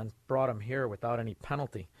doctors and then brought them here without any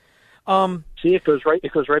penalty. See, it goes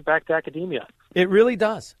right back to academia. It really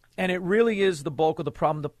does. And it really is the bulk of the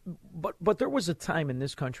problem. But there was a time in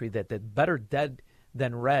this country that better dead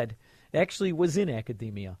than red actually was in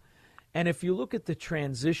academia. And if you look at the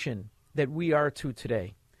transition that we are to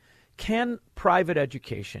today, can private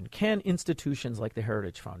education, can institutions like the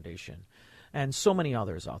Heritage Foundation and so many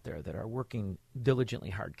others out there that are working diligently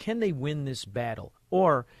hard, can they win this battle?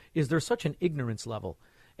 Or is there such an ignorance level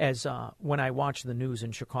as when I watch the news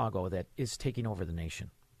in Chicago that is taking over the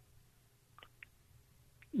nation?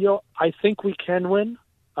 I think we can win.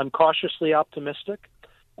 I'm cautiously optimistic.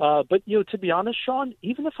 But, to be honest, Sean,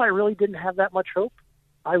 even if I really didn't have that much hope,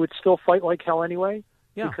 I would still fight like hell anyway,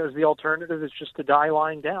 because the alternative is just to die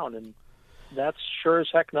lying down, and that's sure as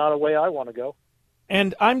heck not a way I want to go.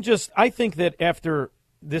 And I think that after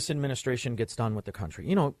this administration gets done with the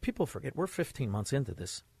country, people forget we're 15 months into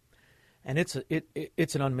this, and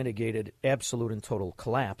it's an unmitigated, absolute and total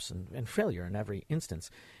collapse and failure in every instance.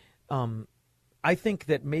 I think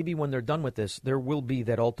that maybe when they're done with this, there will be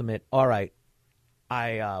that ultimate, all right,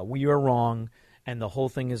 we are wrong, and the whole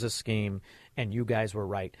thing is a scheme, and you guys were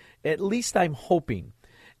right. At least I'm hoping.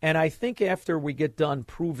 And I think after we get done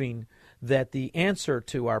proving that the answer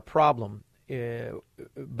to our problem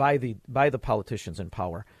by the politicians in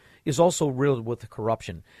power is also riddled with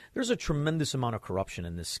corruption. There's a tremendous amount of corruption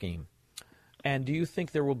in this scheme. And do you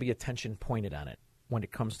think there will be attention pointed on it when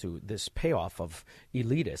it comes to this payoff of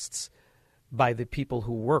elitists by the people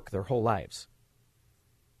who work their whole lives?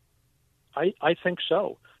 I think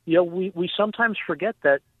so. We sometimes forget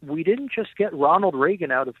that we didn't just get Ronald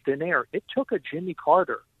Reagan out of thin air. It took a Jimmy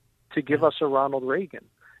Carter to give us a Ronald Reagan.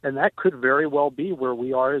 And that could very well be where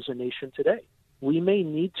we are as a nation today. We may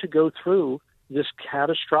need to go through this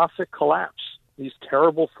catastrophic collapse, these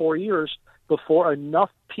terrible 4 years, before enough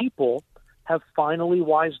people have finally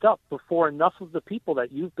wised up, before enough of the people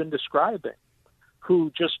that you've been describing,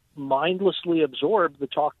 who just mindlessly absorb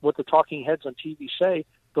what the talking heads on TV say,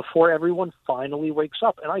 before everyone finally wakes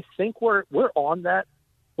up. And I think we're on that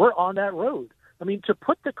road. I mean, to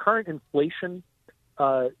put the current inflation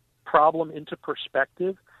problem into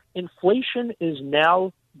perspective, inflation is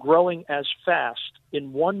now growing as fast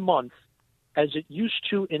in 1 month as it used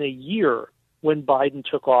to in a year when Biden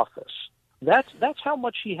took office. That's how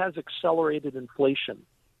much he has accelerated inflation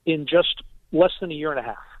in just less than a year and a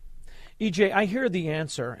half. EJ, I hear the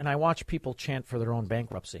answer, and I watch people chant for their own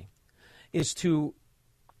bankruptcy, is to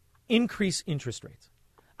increase interest rates.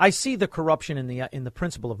 I see the corruption in the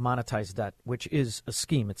principle of monetized debt, which is a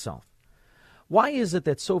scheme itself. Why is it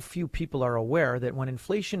that so few people are aware that when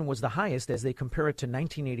inflation was the highest, as they compare it to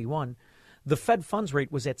 1981, the Fed funds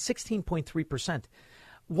rate was at 16.3%?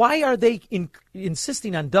 Why are they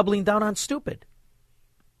insisting on doubling down on stupid?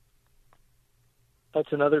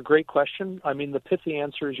 That's another great question. I mean, the pithy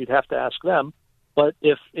answer is you'd have to ask them. But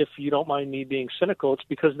if you don't mind me being cynical, it's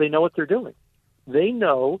because they know what they're doing. They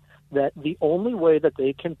know that the only way that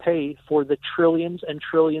they can pay for the trillions and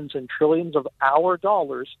trillions and trillions of our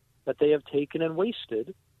dollars that they have taken and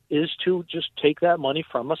wasted is to just take that money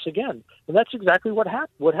from us again. And that's exactly what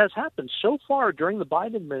has happened. So far during the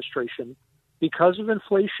Biden administration, because of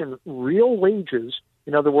inflation, real wages,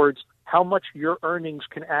 in other words, how much your earnings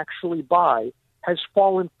can actually buy, has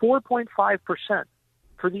fallen 4.5%.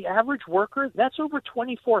 For the average worker, that's over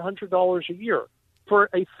 $2,400 a year. For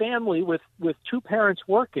a family with two parents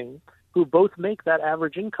working who both make that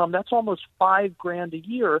average income, that's almost $5,000 a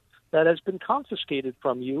year that has been confiscated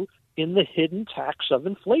from you in the hidden tax of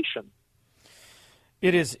inflation.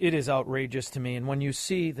 It is outrageous to me. And when you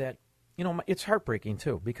see that, it's heartbreaking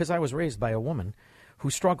too, because I was raised by a woman who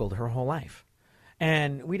struggled her whole life,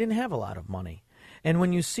 and we didn't have a lot of money. And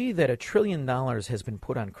when you see that $1 trillion has been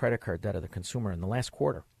put on credit card debt of the consumer in the last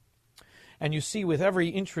quarter, and you see with every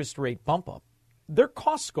interest rate bump up, their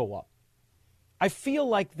costs go up. I feel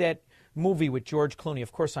like that movie with George Clooney,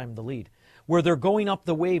 of course I'm the lead, where they're going up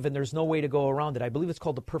the wave and there's no way to go around it. I believe it's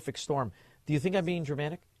called The Perfect Storm. Do you think I'm being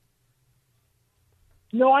dramatic?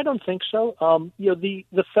 No, I don't think so.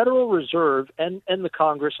 The Federal Reserve and the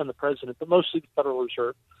Congress and the President, but mostly the Federal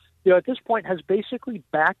Reserve, at this point has basically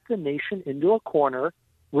backed the nation into a corner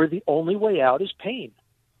where the only way out is pain.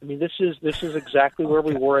 I mean, this is exactly where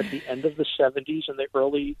we were at the end of the 70s and the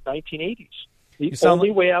early 1980s. The only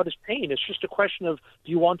way out is pain. It's just a question of,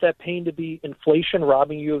 do you want that pain to be inflation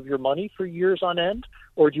robbing you of your money for years on end,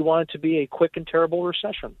 or do you want it to be a quick and terrible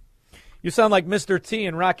recession? You sound like Mr. T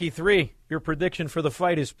in Rocky III. Your prediction for the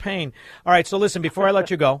fight is pain. All right, so listen, before I let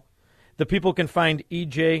you go, the people can find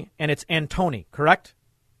EJ, and it's Antoni, correct?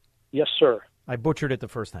 Yes, sir. I butchered it the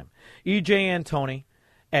first time. EJ Antoni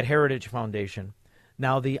at Heritage Foundation.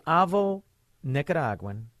 Now, the Avo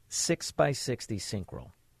Nicaraguan 6x60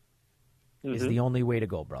 Syncro is the only way to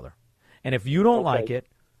go, brother. And if you don't like it,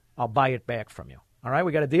 I'll buy it back from you. All right,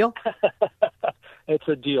 we got a deal? It's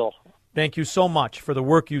a deal. Thank you so much for the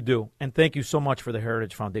work you do, and thank you so much for the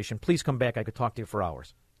Heritage Foundation. Please come back. I could talk to you for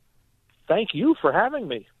hours. Thank you for having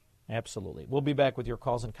me. Absolutely. We'll be back with your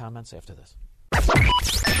calls and comments after this.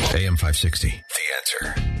 AM 560, The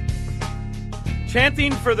Answer.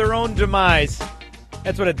 Chanting for their own demise.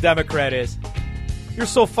 That's what a Democrat is. You're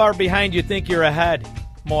so far behind you think you're ahead,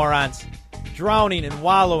 morons. Drowning and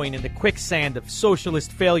wallowing in the quicksand of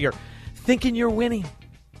socialist failure, thinking you're winning.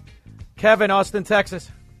 Kevin, Austin,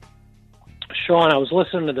 Texas. Sean, I was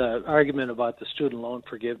listening to the argument about the student loan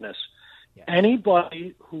forgiveness. Yeah.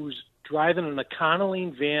 Anybody who's driving an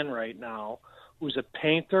Econoline van right now, who's a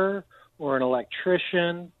painter or an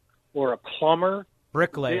electrician or a plumber,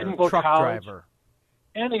 bricklayer, truck driver,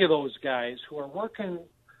 any of those guys who are working,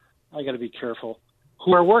 I got to be careful,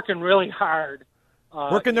 who are working really hard.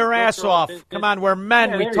 Working their ass off. Come on, we're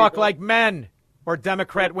men. We talk like men. Or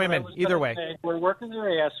Democrat women. Either way. We're working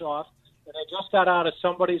their ass off. And they just got out of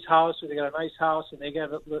somebody's house, or they got a nice house, and they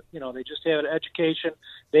got, they just have an education.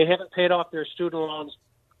 They haven't paid off their student loans.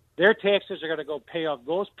 Their taxes are going to go pay off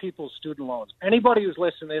those people's student loans. Anybody who's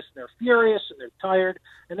listening to this, and they're furious, and they're tired,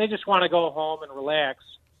 and they just want to go home and relax,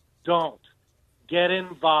 don't. Get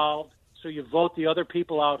involved so you vote the other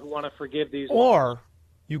people out who want to forgive these loans. Or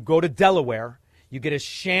you go to Delaware, you get a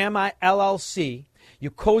sham LLC,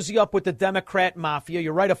 you cozy up with the Democrat mafia,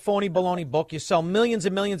 you write a phony baloney book, you sell millions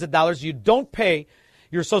and millions of dollars, you don't pay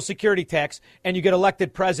your Social Security tax, and you get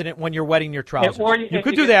elected president when you're wetting your trousers. Or you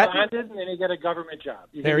could do that. Bonded, and then you get a government job.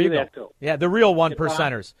 There you go. Too. Yeah, the real one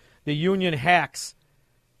percenters, the union hacks.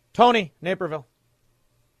 Tony, Naperville.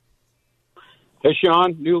 Hey,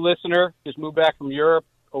 Sean, new listener, just moved back from Europe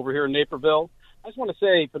over here in Naperville. I just want to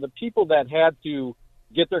say, for the people that had to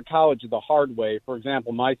get their college the hard way, for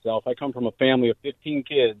example, myself, I come from a family of 15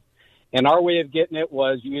 kids, and our way of getting it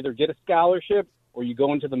was you either get a scholarship or you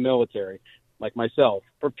go into the military, like myself.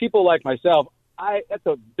 For people like myself, that's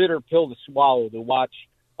a bitter pill to swallow, to watch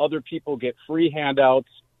other people get free handouts,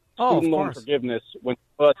 student loan forgiveness, when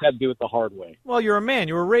us had to do it the hard way. Well, you're a man.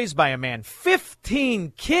 You were raised by a man.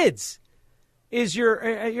 15 kids. Is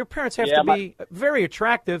your parents have to be very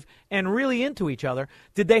attractive and really into each other.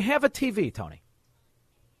 Did they have a TV, Tony?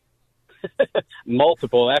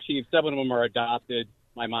 Multiple. Actually, 7 of them are adopted.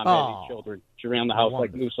 My mom had 8 children. She ran the house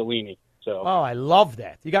like Mussolini. So. Oh, I love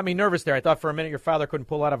that. You got me nervous there. I thought for a minute your father couldn't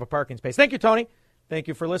pull out of a parking space. Thank you, Tony. Thank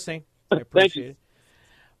you for listening. I appreciate it.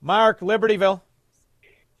 Mark, Libertyville.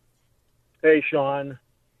 Hey, Sean.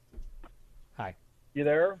 Hi. You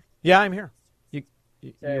there? Yeah, I'm here.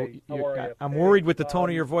 How are you? I'm worried with the tone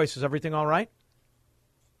of your voice. Is everything all right?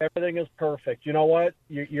 Everything is perfect. You know what?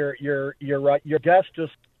 You're right. Your guest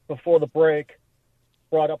just before the break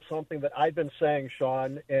brought up something that I've been saying,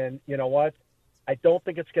 Sean, and you know what? I don't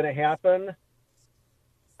think it's going to happen.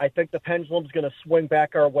 I think the pendulum's going to swing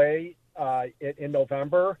back our way in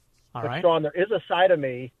November. All but right. Sean, there is a side of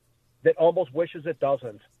me that almost wishes it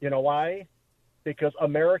doesn't. You know why? Because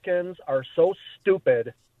Americans are so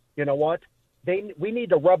stupid. You know what? We need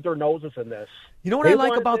to rub their noses in this. You know what I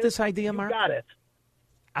like about this idea, Mark? You got it.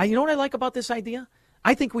 You know what I like about this idea?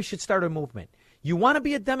 I think we should start a movement. You want to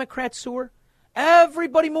be a Democrat sewer?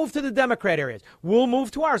 Everybody move to the Democrat areas. We'll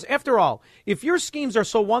move to ours. After all, if your schemes are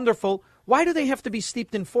so wonderful, why do they have to be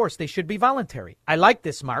steeped in force? They should be voluntary. I like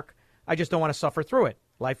this, Mark. I just don't want to suffer through it.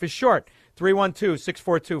 Life is short.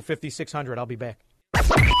 312-642-5600. I'll be back.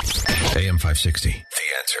 AM 560, The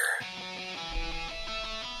Answer.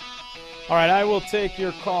 All right, I will take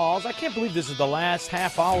your calls. I can't believe this is the last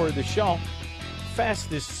half hour of the show.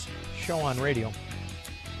 Fastest show on radio.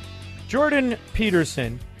 Jordan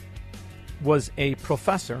Peterson was a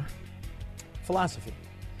professor of philosophy.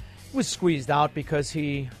 He was squeezed out because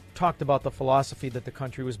he talked about the philosophy that the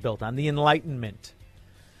country was built on, the Enlightenment,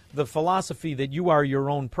 the philosophy that you are your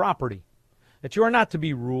own property, that you are not to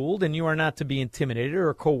be ruled and you are not to be intimidated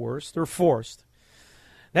or coerced or forced.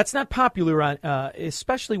 That's not popular,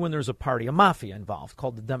 especially when there's a party, a mafia involved,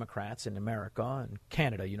 called the Democrats in America and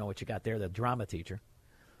Canada. You know what you got there, the drama teacher,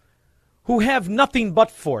 who have nothing but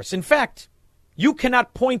force. In fact, you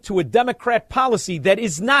cannot point to a Democrat policy that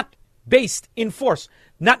is not based in force.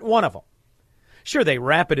 Not one of them. Sure, they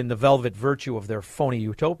wrap it in the velvet virtue of their phony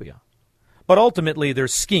utopia. But ultimately, their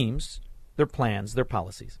schemes, their plans, their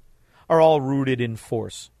policies are all rooted in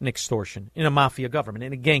force, in extortion, in a mafia government,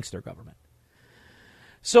 in a gangster government.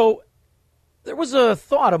 So there was a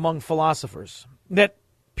thought among philosophers that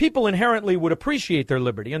people inherently would appreciate their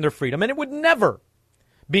liberty and their freedom, and it would never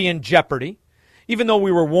be in jeopardy, even though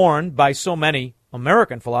we were warned by so many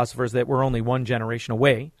American philosophers that we're only one generation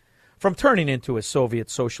away from turning into a Soviet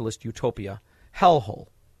socialist utopia hellhole.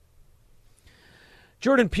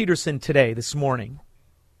 Jordan Peterson today, this morning,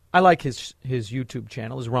 I like his YouTube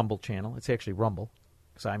channel, his Rumble channel. It's actually Rumble,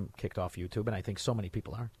 because I'm kicked off YouTube, and I think so many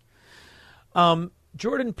people are.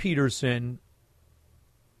 Jordan Peterson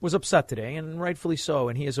was upset today, and rightfully so,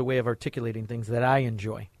 and he has a way of articulating things that I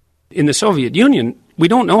enjoy. In the Soviet Union, we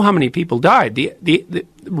don't know how many people died. The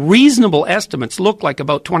reasonable estimates look like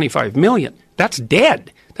about 25 million. That's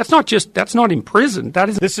dead. That's not imprisoned.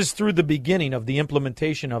 This is through the beginning of the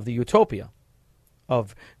implementation of the utopia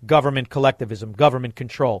of government collectivism, government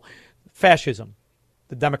control, fascism,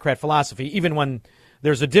 the Democrat philosophy, even when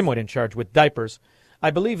there's a dimwit in charge with diapers. I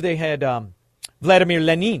believe they had Vladimir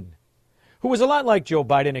Lenin, who was a lot like Joe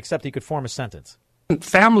Biden, except he could form a sentence.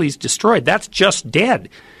 Families destroyed. That's just dead.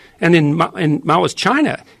 And in Maoist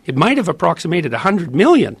China, it might have approximated 100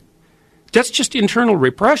 million. That's just internal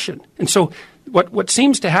repression. And so what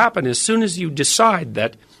seems to happen as soon as you decide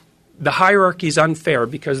that the hierarchy is unfair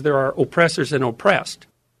because there are oppressors and oppressed,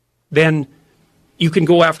 then you can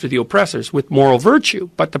go after the oppressors with moral virtue.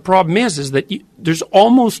 But the problem is that there's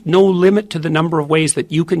almost no limit to the number of ways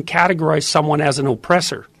that you can categorize someone as an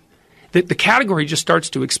oppressor. The category just starts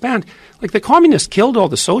to expand. Like the communists killed all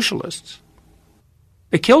the socialists.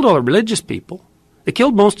 They killed all the religious people. They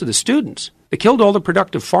killed most of the students. They killed all the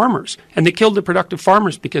productive farmers. And they killed the productive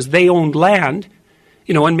farmers because they owned land,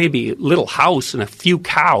 and maybe a little house and a few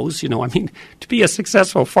cows. To be a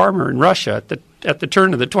successful farmer in Russia at the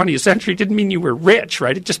turn of the 20th century didn't mean you were rich,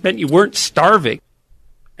 right? It just meant you weren't starving.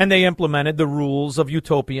 And they implemented the rules of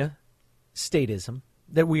utopia, statism,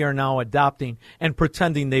 that we are now adopting and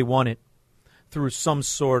pretending they won it through some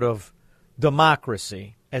sort of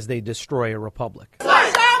democracy as they destroy a republic. Show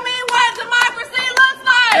me what democracy looks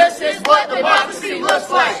like. This is what democracy looks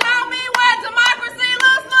like. Show me what democracy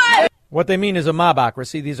looks like. What they mean is a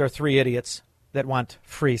mobocracy. These are three idiots that want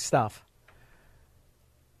free stuff.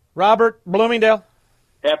 Robert Bloomingdale.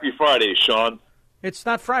 Happy Friday, Sean. It's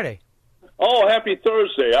not Friday. Oh, happy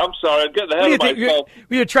Thursday. I'm sorry. I'm getting ahead of myself.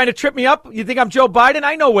 You're trying to trip me up? You think I'm Joe Biden?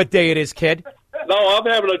 I know what day it is, kid. No, I'm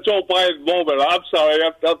having a Joe Biden moment. I'm sorry.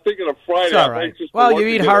 I'm thinking of Friday. It's all right. Well, you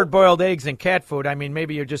eat hard-boiled eggs and cat food. I mean,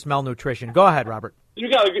 maybe you're just malnutrition. Go ahead, Robert. You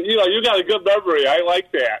got a good memory. I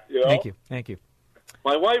like that. Thank you.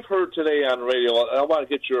 My wife heard today on radio. I want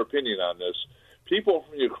to get your opinion on this. People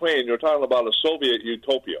from Ukraine, you're talking about a Soviet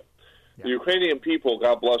utopia. Yeah. The Ukrainian people,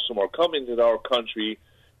 God bless them, are coming to our country.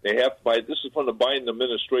 They have to this is from the Biden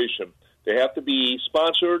administration. They have to be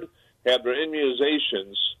sponsored, have their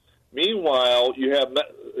immunizations. Meanwhile, you have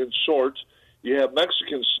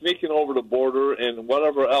Mexicans sneaking over the border and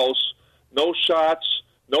whatever else. No shots,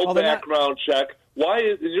 no background check. Why,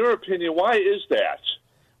 in your opinion, why is that?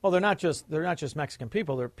 Well, they're not just Mexican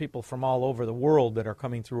people. They're people from all over the world that are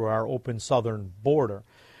coming through our open southern border.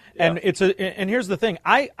 Yeah. And here's the thing.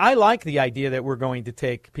 I like the idea that we're going to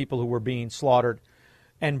take people who were being slaughtered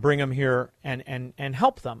and bring them here and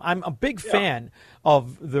help them. I'm a big fan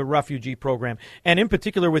of the refugee program, and in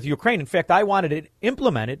particular with Ukraine. In fact, I wanted it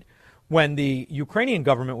implemented when the Ukrainian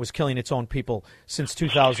government was killing its own people since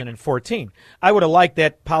 2014. I would have liked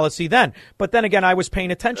that policy then. But then again, I was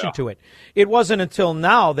paying attention to it. It wasn't until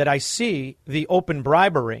now that I see the open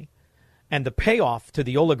bribery and the payoff to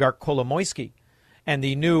the oligarch Kolomoisky and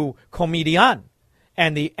the new Komedian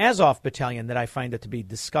and the Azov battalion that I find it to be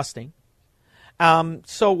disgusting.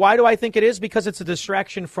 So why do I think it is? Because it's a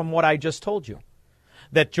distraction from what I just told you,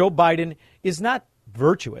 that Joe Biden is not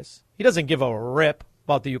virtuous. He doesn't give a rip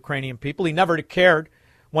about the Ukrainian people. He never cared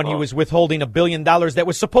when he was withholding $1 billion that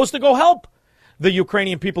was supposed to go help the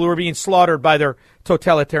Ukrainian people who were being slaughtered by their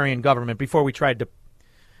totalitarian government before we tried to,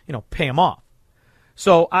 pay him off.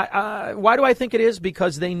 So why do I think it is?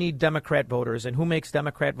 Because they need Democrat voters. And who makes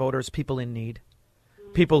Democrat voters? People in need.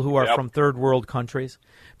 People who are from third world countries,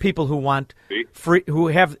 people who want free, who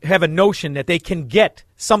have a notion that they can get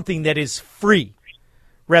something that is free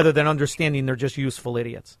rather than understanding they're just useful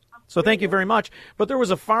idiots. So thank you very much. But there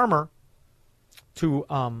was a farmer, to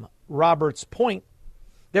Robert's point,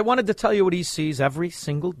 that wanted to tell you what he sees every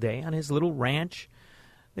single day on his little ranch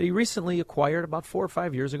that he recently acquired about 4 or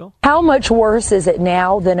 5 years ago. How much worse is it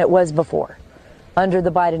now than it was before under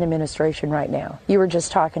the Biden administration right now? You were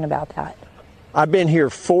just talking about that. I've been here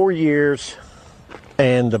 4 years,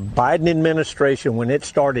 and the Biden administration, when it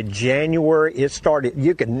started January,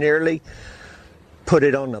 you could nearly put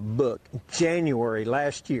it on the book. January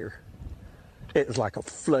last year, it was like a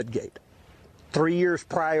floodgate. 3 years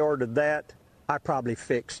prior to that, I probably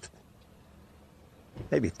fixed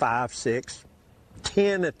maybe 5, 6,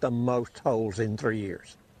 10 at the most holes in 3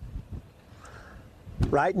 years.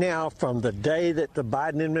 Right now, from the day that the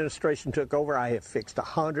Biden administration took over, I have fixed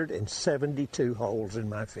 172 holes in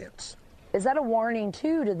my fence. Is that a warning,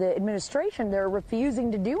 too, to the administration? They're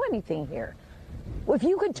refusing to do anything here. Well, if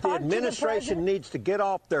you could talk the administration needs to get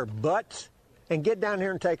off their butts and get down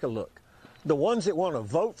here and take a look. The ones that want to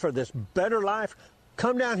vote for this better life,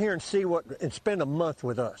 come down here and see and spend a month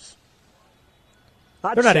with us.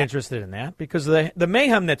 They're not interested in that because the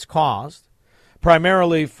mayhem that's caused,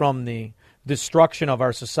 primarily from the destruction of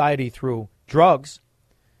our society through drugs,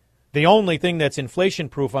 the only thing that's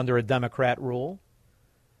inflation-proof under a Democrat rule,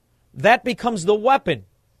 that becomes the weapon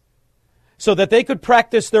so that they could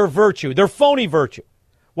practice their virtue, their phony virtue.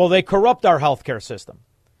 Well, they corrupt our healthcare system.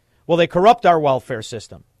 Well, they corrupt our welfare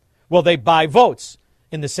system. Well, they buy votes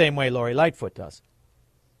in the same way Lori Lightfoot does.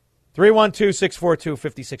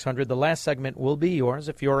 312-642-5600. The last segment will be yours.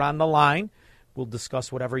 If you're on the line, we'll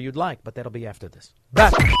discuss whatever you'd like, but that'll be after this.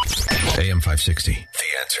 Beth. AM 560, The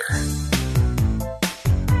Answer.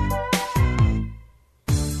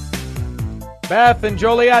 Beth and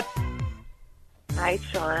Joliet. Hi,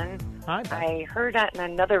 Sean. Hi, Beth. I heard on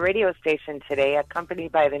another radio station today, a company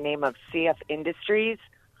by the name of CF Industries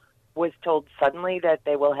was told suddenly that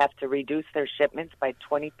they will have to reduce their shipments by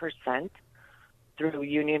 20% through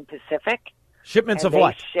Union Pacific. Shipments of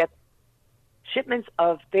what? They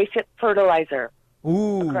ship fertilizer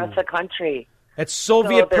Ooh. across the country. It's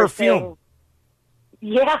Soviet perfume.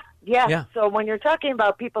 Yeah. So when you're talking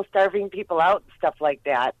about people starving people out and stuff like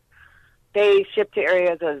that, they ship to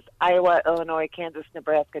areas as Iowa, Illinois, Kansas,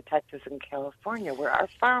 Nebraska, Texas, and California, where our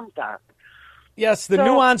farms are. Yes, the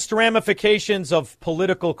nuanced ramifications of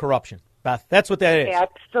political corruption, Beth. That's what that is.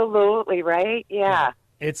 Absolutely, right? Yeah.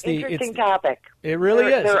 It's interesting topic. It really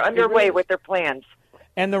is. They're underway with their plans.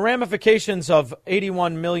 And the ramifications of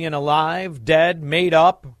 81 million alive, dead, made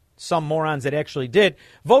up, some morons that actually did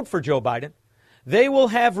vote for Joe Biden, they will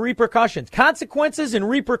have repercussions, consequences and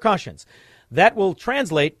repercussions. That will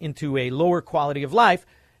translate into a lower quality of life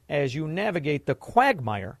as you navigate the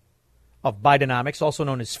quagmire of Bidenomics, also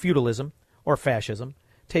known as feudalism or fascism.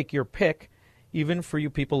 Take your pick, even for you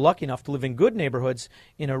people lucky enough to live in good neighborhoods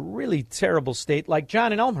in a really terrible state like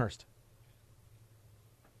John in Elmhurst.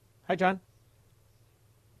 Hi, John.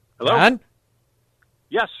 Hello? John?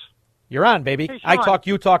 Yes. You're on, baby. Hey, I Sean. talk,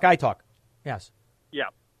 you talk, I talk. Yes. Yeah.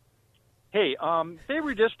 Hey, they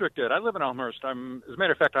redistricted. I live in Elmhurst. As a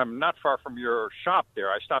matter of fact, I'm not far from your shop there.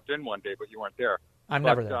 I stopped in one day, but you weren't there. I'm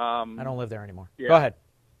never there. I don't live there anymore. Yeah. Go ahead.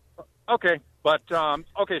 Okay, but so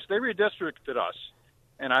they redistricted us,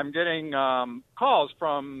 and I'm getting calls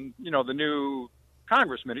from the new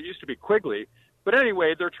congressman. It used to be Quigley, but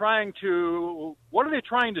anyway, they're trying to. What are they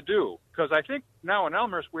trying to do? Because I think now in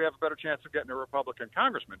Elmhurst we have a better chance of getting a Republican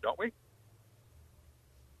congressman, don't we?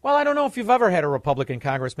 Well, I don't know if you've ever had a Republican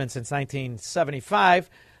congressman since 1975.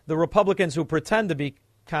 The Republicans who pretend to be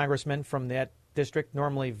congressmen from that district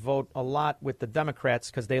normally vote a lot with the Democrats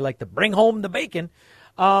because they like to bring home the bacon.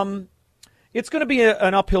 It's going to be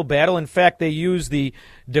an uphill battle. In fact, they use the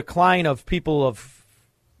decline of people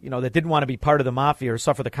that didn't want to be part of the mafia or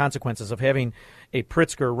suffer the consequences of having a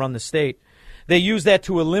Pritzker run the state. They use that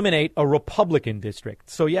to eliminate a Republican district.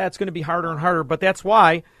 So, yeah, it's going to be harder and harder, but that's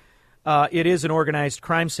why it is an organized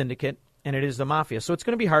crime syndicate and it is the mafia. So it's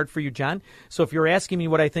going to be hard for you, John. So if you're asking me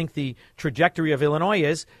what I think the trajectory of Illinois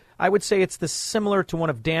is, I would say it's similar to one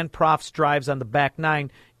of Dan Proft's drives on the back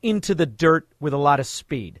nine into the dirt with a lot of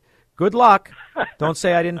speed. Good luck. Don't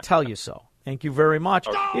say I didn't tell you so. Thank you very much.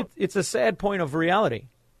 It's a sad point of reality.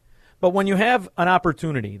 But when you have an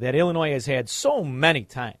opportunity that Illinois has had so many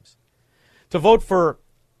times to vote for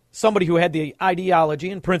somebody who had the ideology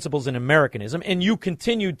and principles in Americanism, and you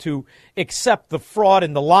continued to accept the fraud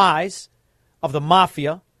and the lies of the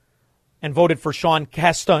mafia and voted for Sean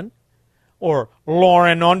Casten or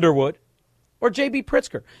Lauren Underwood or J.B.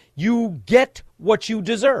 Pritzker, you get what you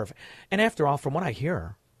deserve. And after all, from what I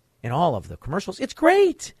hear in all of the commercials, it's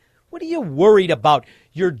great. What are you worried about?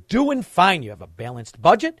 You're doing fine. You have a balanced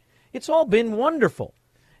budget. It's all been wonderful.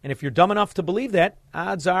 And if you're dumb enough to believe that,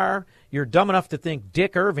 odds are you're dumb enough to think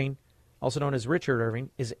Dick Irving, also known as Richard Irving,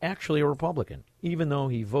 is actually a Republican, even though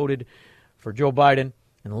he voted for Joe Biden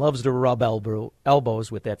and loves to rub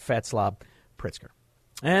elbows with that fat slob Pritzker.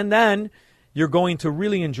 And then you're going to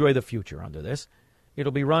really enjoy the future under this.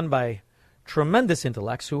 It'll be run by tremendous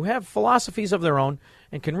intellects who have philosophies of their own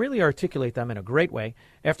and can really articulate them in a great way.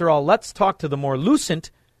 After all, let's talk to the more lucent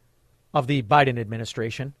of the Biden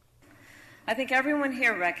administration. I think everyone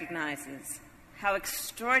here recognizes how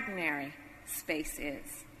extraordinary space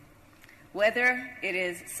is. Whether it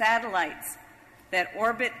is satellites that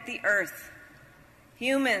orbit the Earth,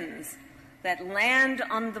 humans that land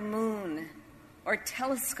on the moon, or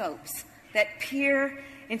telescopes that peer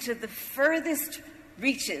into the furthest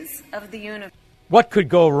reaches of the universe. What could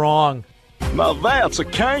go wrong? Now that's a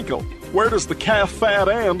cankle. Where does the calf fat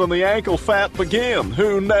end and the ankle fat begin?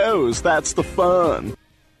 Who knows? That's the fun.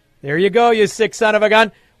 There you go, you sick son of a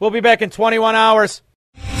gun. We'll be back in 21 hours.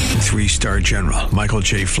 3-star General Michael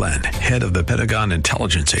J. Flynn, head of the Pentagon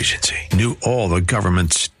Intelligence Agency, knew all the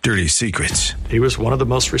government's dirty secrets. He was one of the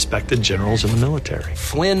most respected generals in the military.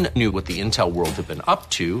 Flynn knew what the intel world had been up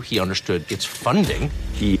to. He understood its funding.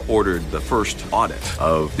 He ordered the first audit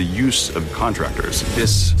of the use of contractors.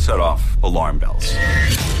 This set off alarm bells.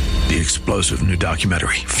 The explosive new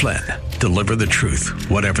documentary, Flynn, Deliver the Truth,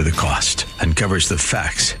 Whatever the Cost, uncovers the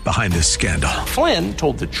facts behind this scandal. Flynn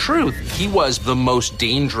told the truth. He was the most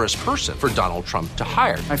dangerous person for Donald Trump to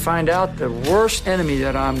hire. I find out the worst enemy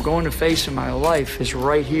that I'm going to face in my life is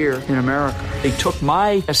right here in America. They took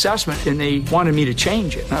my assessment and they wanted me to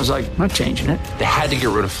change it. And I was like, I'm not changing it. They had to get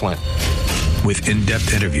rid of Flynn. With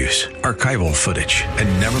in-depth interviews, archival footage,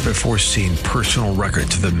 and never-before-seen personal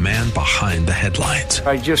records of the man behind the headlines.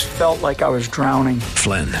 I just felt like I was drowning.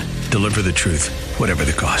 Flynn, Deliver the Truth, Whatever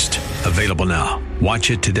the Cost. Available now.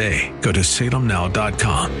 Watch it today. Go to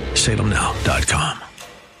salemnow.com. salemnow.com.